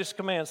two greatest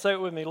commands? Say it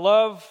with me.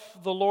 Love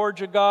the Lord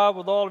your God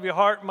with all of your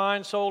heart,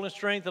 mind, soul, and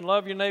strength, and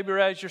love your neighbor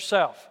as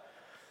yourself.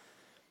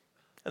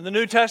 And the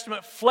New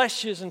Testament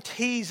fleshes and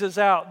teases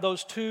out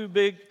those two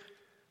big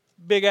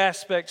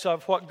aspects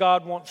of what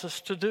God wants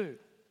us to do.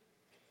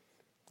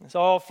 It's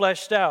all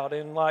fleshed out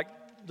in like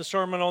the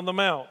Sermon on the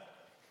Mount.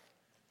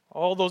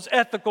 All those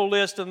ethical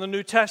lists in the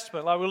New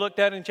Testament, like we looked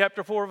at in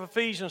chapter 4 of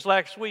Ephesians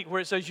last week,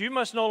 where it says, you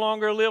must no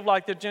longer live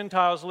like the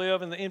Gentiles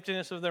live in the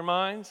emptiness of their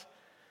minds.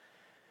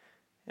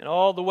 In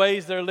all the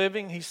ways they're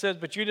living, he says,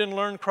 but you didn't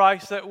learn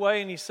Christ that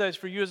way. And he says,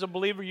 for you as a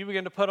believer, you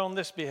begin to put on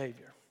this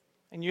behavior.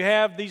 And you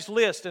have these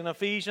lists in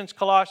Ephesians,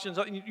 Colossians.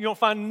 You don't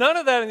find none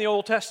of that in the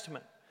Old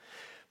Testament.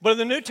 But in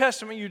the New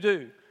Testament, you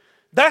do.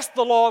 That's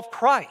the law of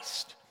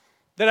Christ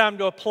that I'm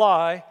to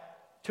apply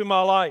to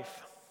my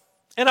life.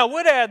 And I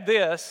would add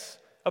this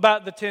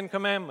about the Ten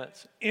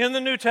Commandments. In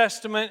the New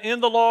Testament, in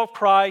the law of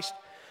Christ,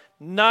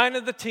 9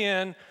 of the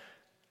 10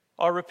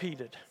 are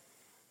repeated.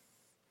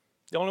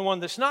 The only one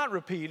that's not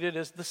repeated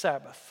is the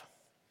Sabbath.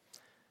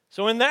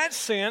 So in that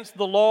sense,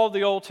 the law of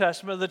the Old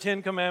Testament, the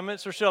 10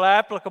 Commandments, are still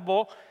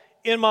applicable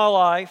in my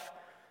life.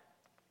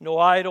 No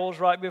idols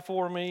right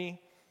before me,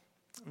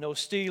 no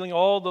stealing,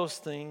 all those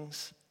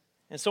things.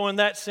 And so in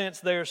that sense,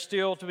 they are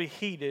still to be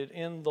heeded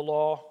in the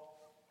law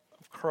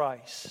of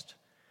Christ.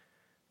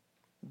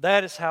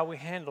 That is how we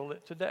handle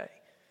it today.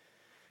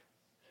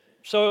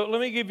 So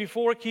let me give you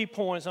 4 key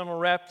points. I'm going to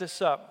wrap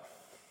this up.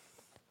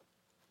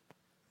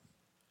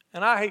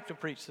 And I hate to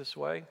preach this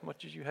way,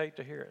 much as you hate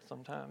to hear it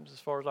sometimes. As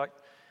far as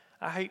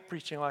I hate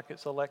preaching like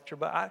it's a lecture,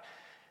 but I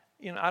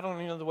don't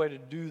even know the way to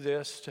do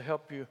this to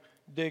help you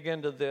dig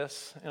into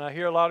this. And I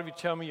hear a lot of you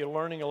tell me you're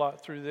learning a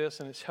lot through this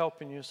and it's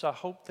helping you, so I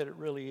hope that it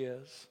really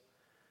is.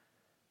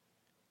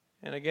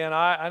 And again,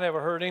 I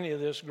never heard any of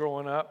this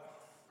growing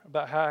up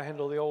about how I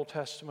handle the Old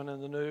Testament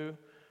and the New.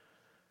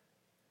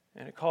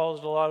 And it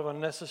caused a lot of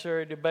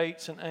unnecessary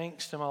debates and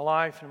angst in my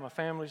life, and my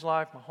family's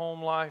life, my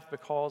home life,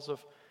 because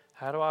of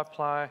how do I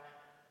apply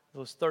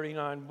those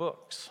 39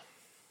 books.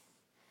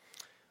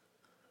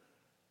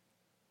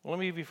 Well, let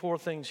me give you 4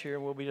 things here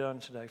and we'll be done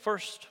today.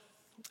 First,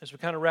 as we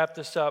kind of wrap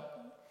this up,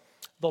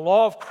 the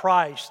law of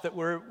Christ that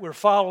we're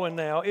following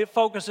now, it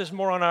focuses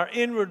more on our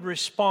inward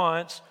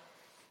response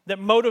that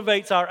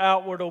motivates our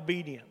outward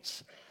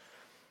obedience.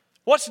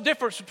 What's the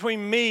difference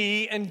between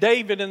me and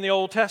David in the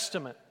Old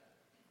Testament?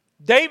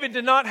 David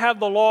did not have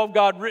the law of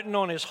God written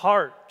on his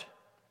heart.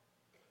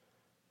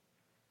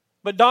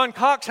 But Don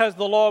Cox has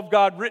the law of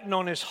God written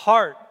on his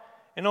heart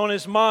and on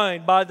his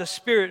mind by the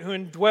Spirit who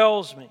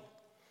indwells me.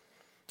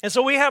 And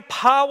so we have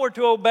power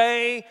to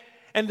obey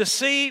and to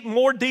see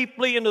more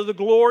deeply into the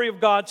glory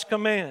of God's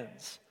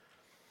commands.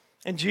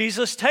 And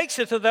Jesus takes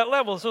it to that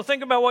level. So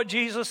think about what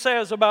Jesus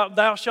says about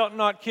thou shalt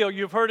not kill.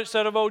 You've heard it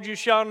said of old, you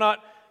shall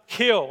not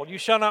kill, you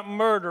shall not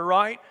murder,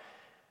 right?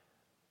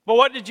 But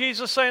what did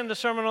Jesus say in the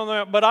Sermon on the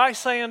Mount? But I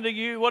say unto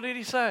you, what did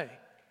he say?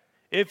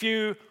 If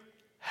you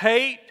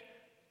hate,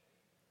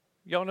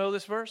 y'all know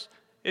this verse?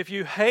 If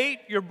you hate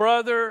your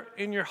brother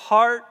in your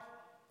heart,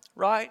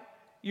 right?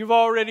 You've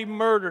already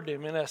murdered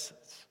him in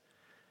essence.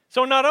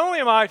 So not only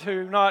am I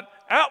to not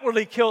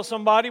outwardly kill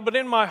somebody, but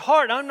in my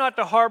heart, I'm not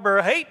to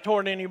harbor hate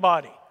toward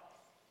anybody.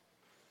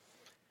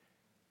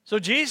 So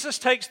Jesus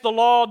takes the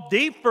law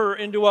deeper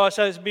into us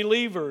as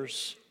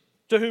believers,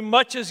 to whom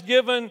much is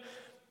given,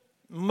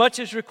 much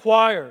is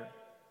required.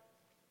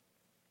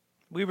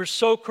 We were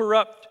so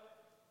corrupt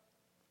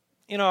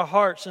in our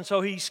hearts, and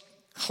so He's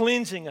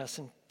cleansing us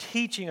and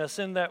teaching us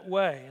in that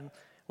way. And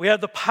we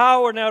have the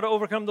power now to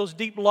overcome those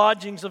deep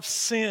lodgings of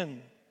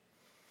sin.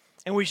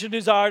 And we should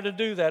desire to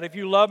do that. If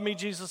you love me,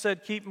 Jesus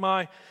said, keep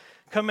my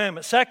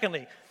commandments.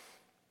 Secondly,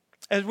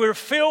 as we're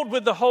filled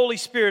with the Holy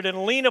Spirit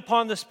and lean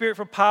upon the Spirit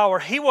for power,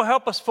 He will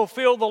help us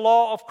fulfill the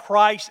law of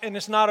Christ, and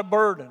it's not a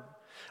burden.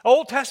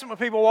 Old Testament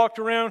people walked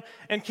around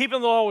and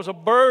keeping the law was a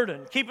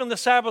burden. Keeping the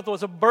Sabbath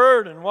was a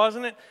burden,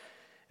 wasn't it?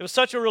 It was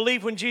such a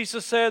relief when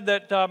Jesus said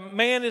that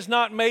man is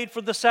not made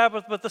for the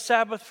Sabbath, but the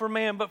Sabbath for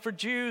man. But for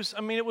Jews,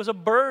 it was a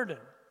burden.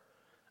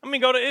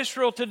 Go to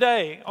Israel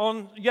today,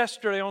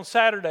 yesterday, on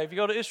Saturday. If you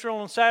go to Israel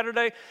on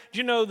Saturday, do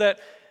you know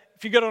that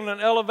if you get on an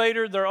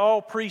elevator, they're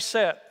all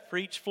preset for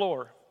each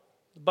floor?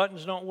 The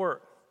buttons don't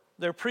work.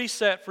 They're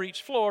preset for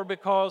each floor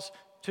because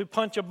to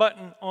punch a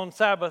button on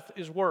Sabbath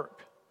is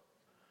work.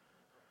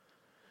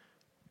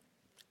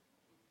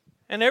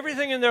 And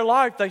everything in their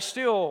life, they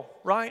still,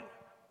 right,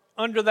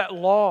 under that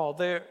law,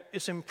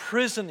 it's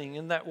imprisoning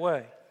in that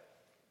way.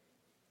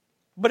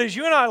 But as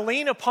you and I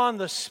lean upon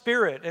the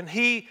Spirit and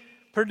He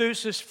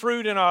produces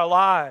fruit in our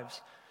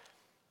lives,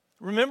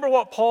 remember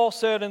what Paul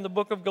said in the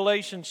book of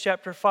Galatians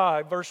chapter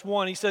 5, verse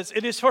 1. He says,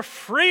 it is for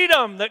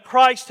freedom that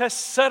Christ has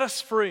set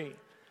us free.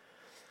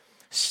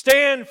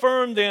 Stand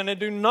firm then, and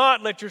do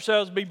not let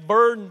yourselves be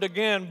burdened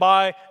again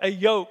by a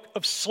yoke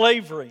of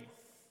slavery.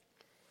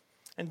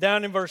 And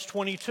down in verse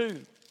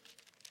 22,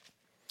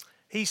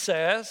 he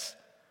says,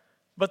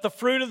 but the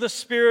fruit of the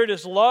Spirit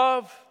is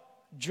love,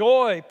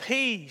 joy,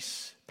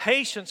 peace,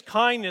 patience,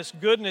 kindness,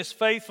 goodness,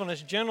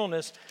 faithfulness,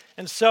 gentleness,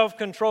 and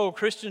self-control.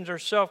 Christians are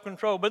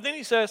self-controlled. But then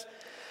he says,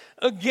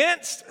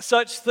 against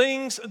such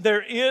things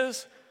there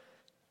is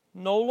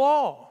no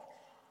law.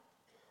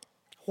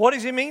 What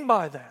does he mean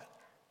by that?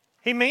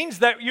 He means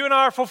that you and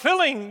I are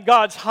fulfilling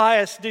God's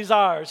highest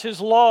desires,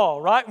 His law,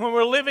 right? When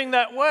we're living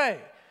that way,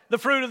 the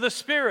fruit of the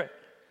Spirit.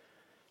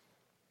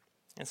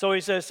 And so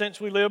he says,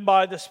 since we live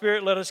by the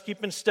Spirit, let us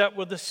keep in step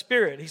with the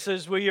Spirit. He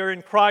says, we are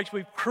in Christ,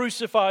 we've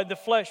crucified the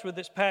flesh with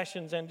its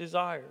passions and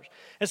desires.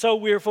 And so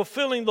we are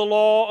fulfilling the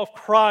law of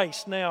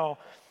Christ now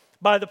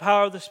by the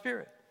power of the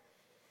Spirit.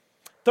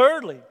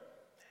 Thirdly,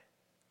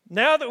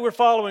 now that we're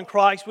following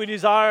Christ, we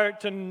desire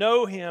to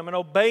know Him and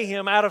obey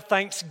Him out of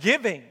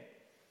thanksgiving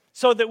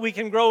so that we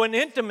can grow in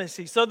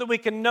intimacy, so that we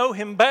can know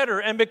Him better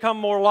and become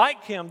more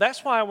like Him.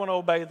 That's why I want to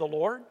obey the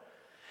Lord.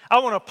 I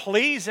want to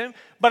please Him,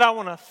 but I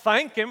want to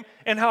thank Him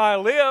in how I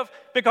live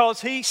because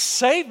He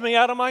saved me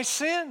out of my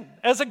sin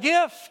as a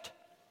gift.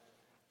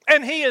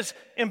 And He has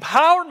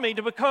empowered me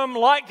to become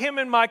like Him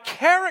in my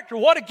character.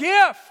 What a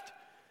gift!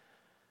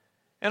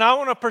 And I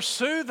want to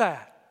pursue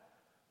that.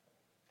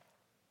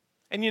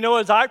 And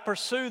as I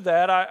pursue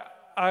that,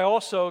 I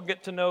also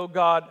get to know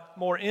God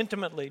more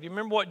intimately. Do you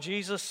remember what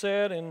Jesus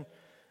said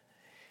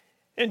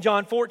in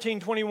John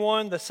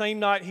 14:21, the same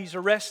night He's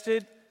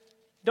arrested?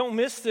 Don't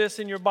miss this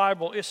in your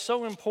Bible. It's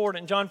so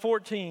important. John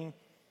 14,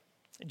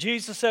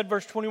 Jesus said,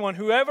 verse 21,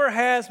 "Whoever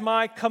has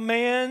my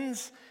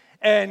commands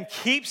and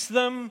keeps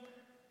them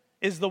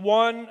is the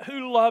one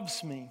who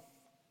loves me.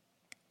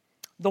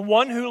 The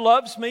one who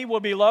loves me will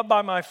be loved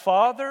by my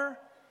Father,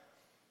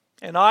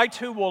 and I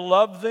too will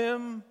love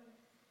them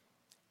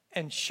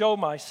and show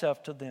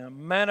myself to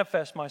them,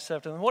 manifest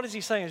myself to them." What is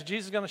He saying? Is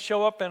Jesus going to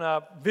show up in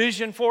a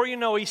vision for you?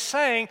 No, He's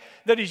saying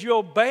that as you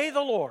obey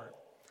the Lord,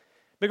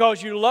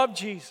 because you love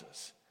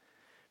Jesus,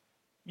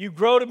 you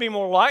grow to be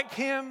more like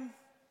Him,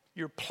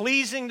 you're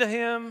pleasing to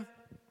Him,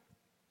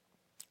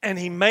 and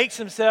He makes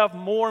Himself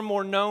more and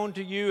more known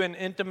to you in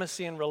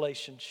intimacy and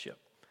relationship.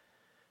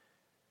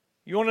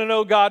 You want to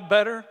know God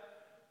better?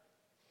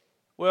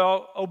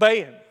 Well,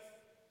 obey Him.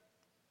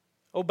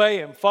 Obey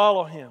Him,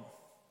 follow Him.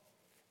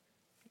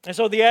 And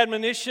so the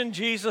admonition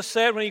Jesus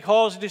said when He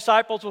calls His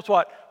disciples was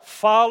what?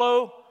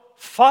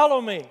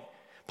 Follow me.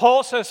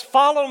 Paul says,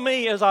 follow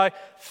me as I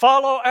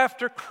follow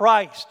after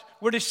Christ.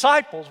 We're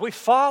disciples, we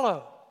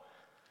follow.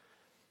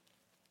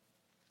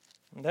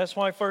 And that's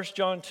why 1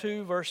 John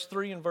 2, verse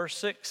 3 and verse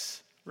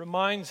 6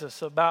 reminds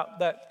us about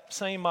that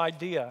same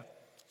idea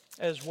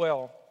as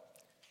well.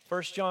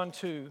 1 John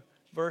 2,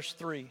 verse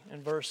 3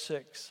 and verse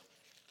 6.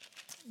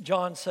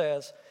 John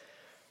says,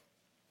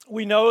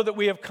 "We know that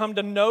we have come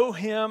to know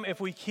Him if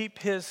we keep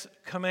His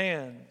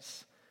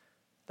commands."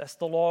 That's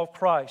the law of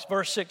Christ.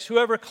 Verse 6,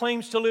 "Whoever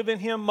claims to live in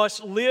Him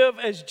must live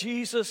as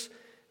Jesus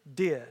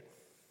did."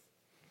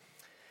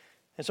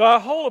 And so our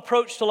whole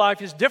approach to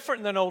life is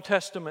different than Old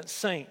Testament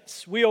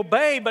saints. We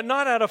obey, but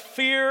not out of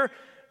fear,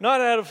 not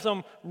out of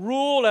some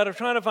rule, out of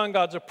trying to find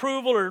God's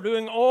approval or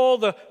doing all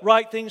the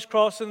right things,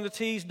 crossing the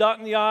T's,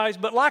 dotting the I's,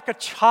 but like a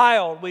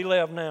child we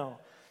live now,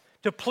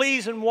 to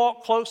please and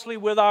walk closely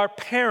with our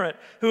parent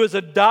who has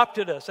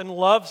adopted us and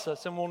loves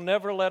us and will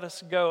never let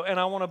us go. And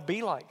I want to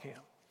be like Him.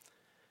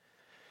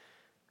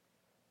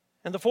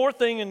 And the fourth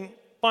thing and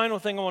final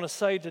thing I want to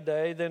say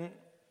today, then,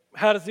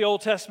 how does the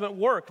Old Testament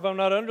work? If I'm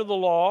not under the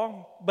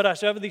law, but I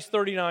still have these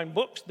 39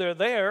 books, they're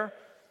there.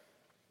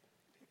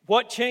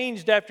 What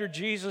changed after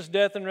Jesus'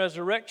 death and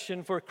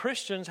resurrection for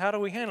Christians? How do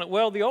we handle it?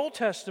 Well, the Old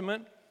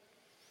Testament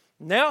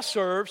now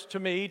serves to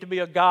me to be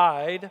a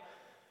guide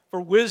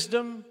for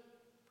wisdom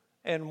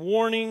and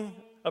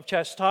warning of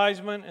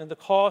chastisement and the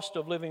cost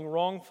of living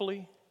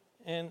wrongfully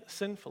and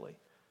sinfully.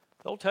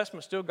 The Old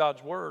Testament is still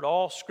God's Word.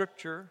 All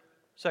Scripture,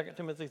 2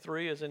 Timothy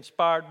 3, is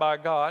inspired by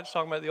God. It's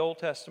talking about the Old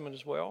Testament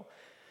as well.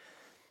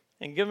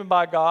 And given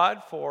by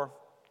God for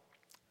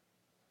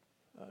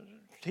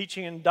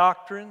teaching and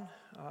doctrine,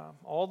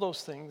 all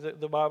those things that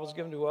the Bible's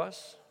given to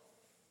us.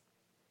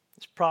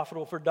 It's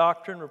profitable for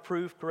doctrine,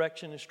 reproof,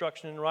 correction,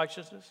 instruction in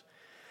righteousness.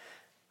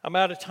 I'm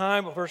out of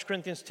time, but 1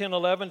 Corinthians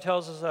 10:11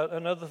 tells us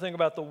another thing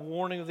about the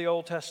warning of the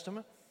Old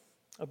Testament,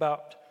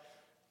 about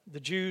the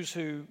Jews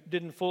who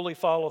didn't fully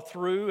follow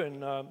through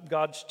and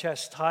God's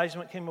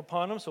chastisement came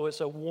upon them, so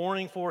it's a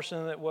warning for us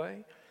in that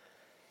way.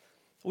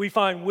 We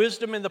find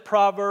wisdom in the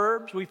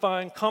Proverbs. We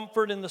find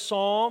comfort in the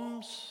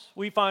Psalms.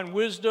 We find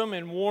wisdom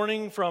and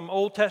warning from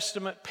Old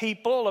Testament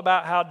people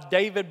about how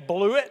David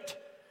blew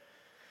it.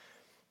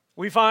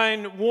 We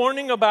find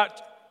warning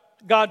about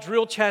God's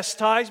real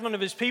chastisement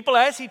of His people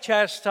as He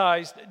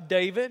chastised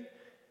David,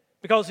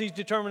 because He's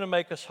determined to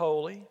make us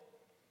holy.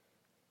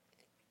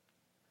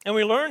 And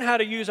we learn how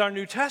to use our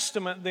New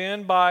Testament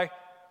then by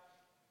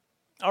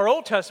our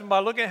Old Testament by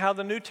looking at how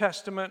the New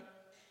Testament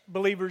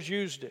believers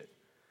used it.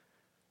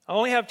 I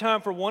only have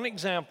time for one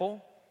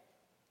example,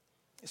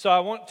 so I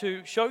want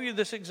to show you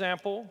this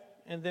example,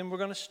 and then we're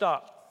going to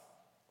stop.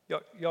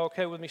 Y'all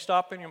okay with me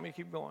stopping, or want me to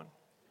keep going?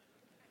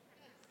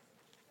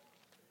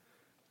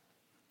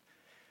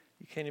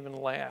 You can't even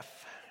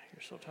laugh.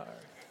 You're so tired.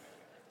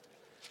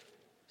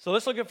 So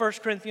let's look at 1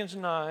 Corinthians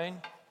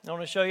 9. I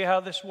want to show you how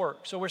this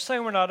works. So we're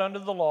saying we're not under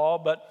the law,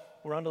 but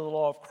we're under the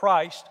law of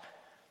Christ.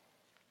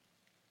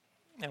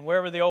 And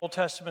wherever the Old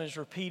Testament is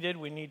repeated,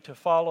 we need to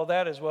follow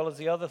that, as well as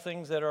the other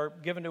things that are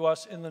given to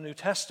us in the New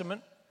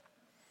Testament.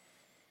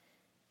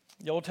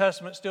 The Old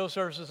Testament still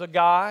serves as a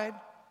guide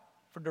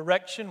for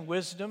direction,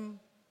 wisdom.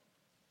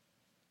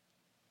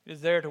 It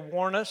is there to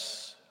warn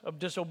us of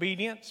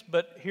disobedience.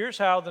 But here's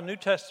how the New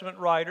Testament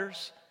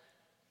writers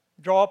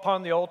draw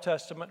upon the Old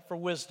Testament for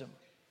wisdom.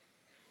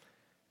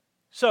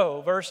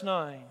 So, verse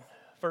 9,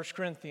 1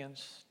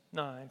 Corinthians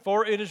 9.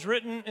 "For it is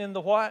written in the"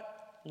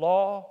 what?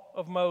 "Law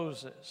of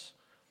Moses.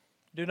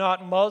 Do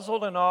not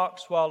muzzle an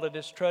ox while it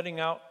is treading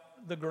out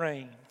the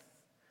grain."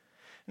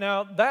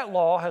 Now, that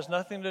law has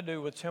nothing to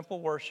do with temple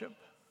worship,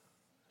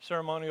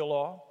 ceremonial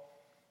law.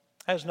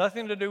 Has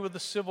nothing to do with the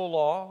civil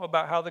law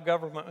about how the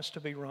government is to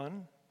be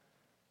run.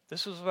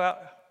 This is about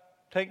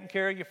taking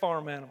care of your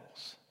farm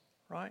animals,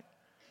 right?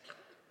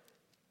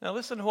 Now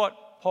listen to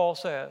what Paul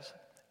says.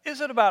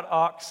 Is it about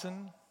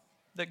oxen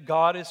that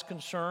God is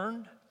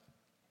concerned?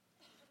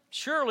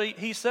 Surely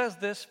he says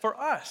this for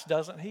us,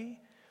 doesn't he?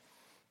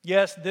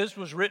 Yes, this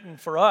was written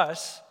for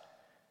us,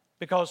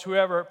 because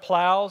whoever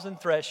plows and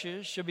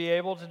threshes should be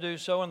able to do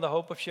so in the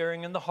hope of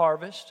sharing in the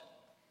harvest.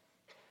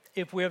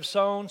 If we have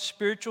sown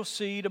spiritual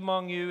seed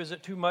among you, is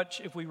it too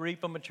much if we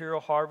reap a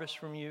material harvest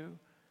from you?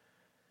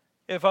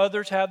 If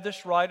others have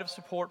this right of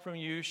support from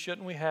you,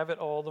 shouldn't we have it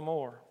all the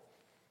more?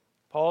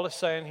 Paul is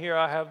saying here,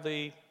 I have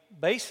the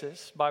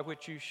basis by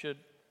which you should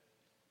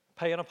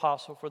pay an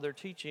apostle for their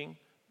teaching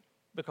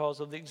because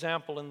of the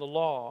example in the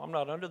law. I'm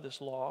not under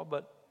this law,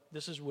 but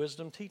this is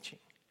wisdom teaching.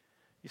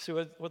 You see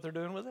what they're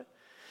doing with it?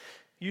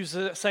 Use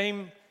the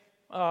same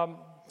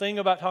thing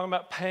about talking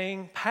about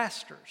paying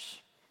pastors.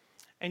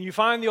 And you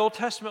find the Old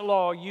Testament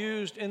law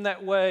used in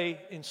that way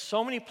in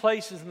so many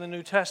places in the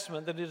New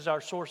Testament that it is our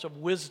source of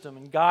wisdom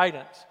and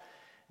guidance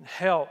and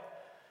help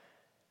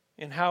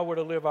in how we're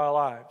to live our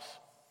lives.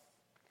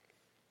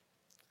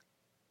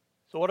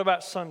 So what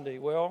about Sunday?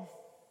 Well,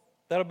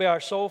 that'll be our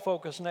sole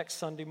focus next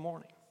Sunday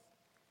morning.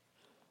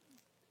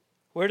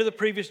 Where did the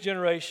previous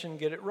generation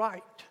get it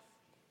right?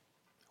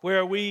 Where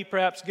are we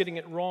perhaps getting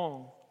it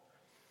wrong?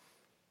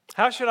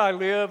 How should I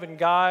live and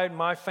guide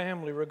my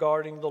family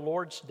regarding the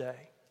Lord's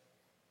Day?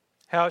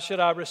 How should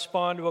I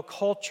respond to a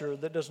culture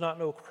that does not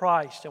know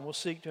Christ and will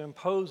seek to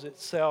impose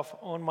itself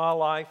on my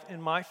life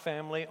and my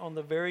family on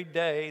the very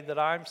day that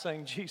I'm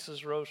saying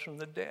Jesus rose from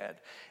the dead?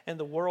 And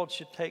the world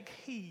should take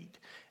heed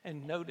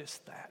and notice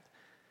that.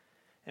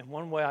 And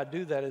one way I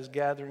do that is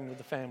gathering with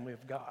the family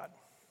of God.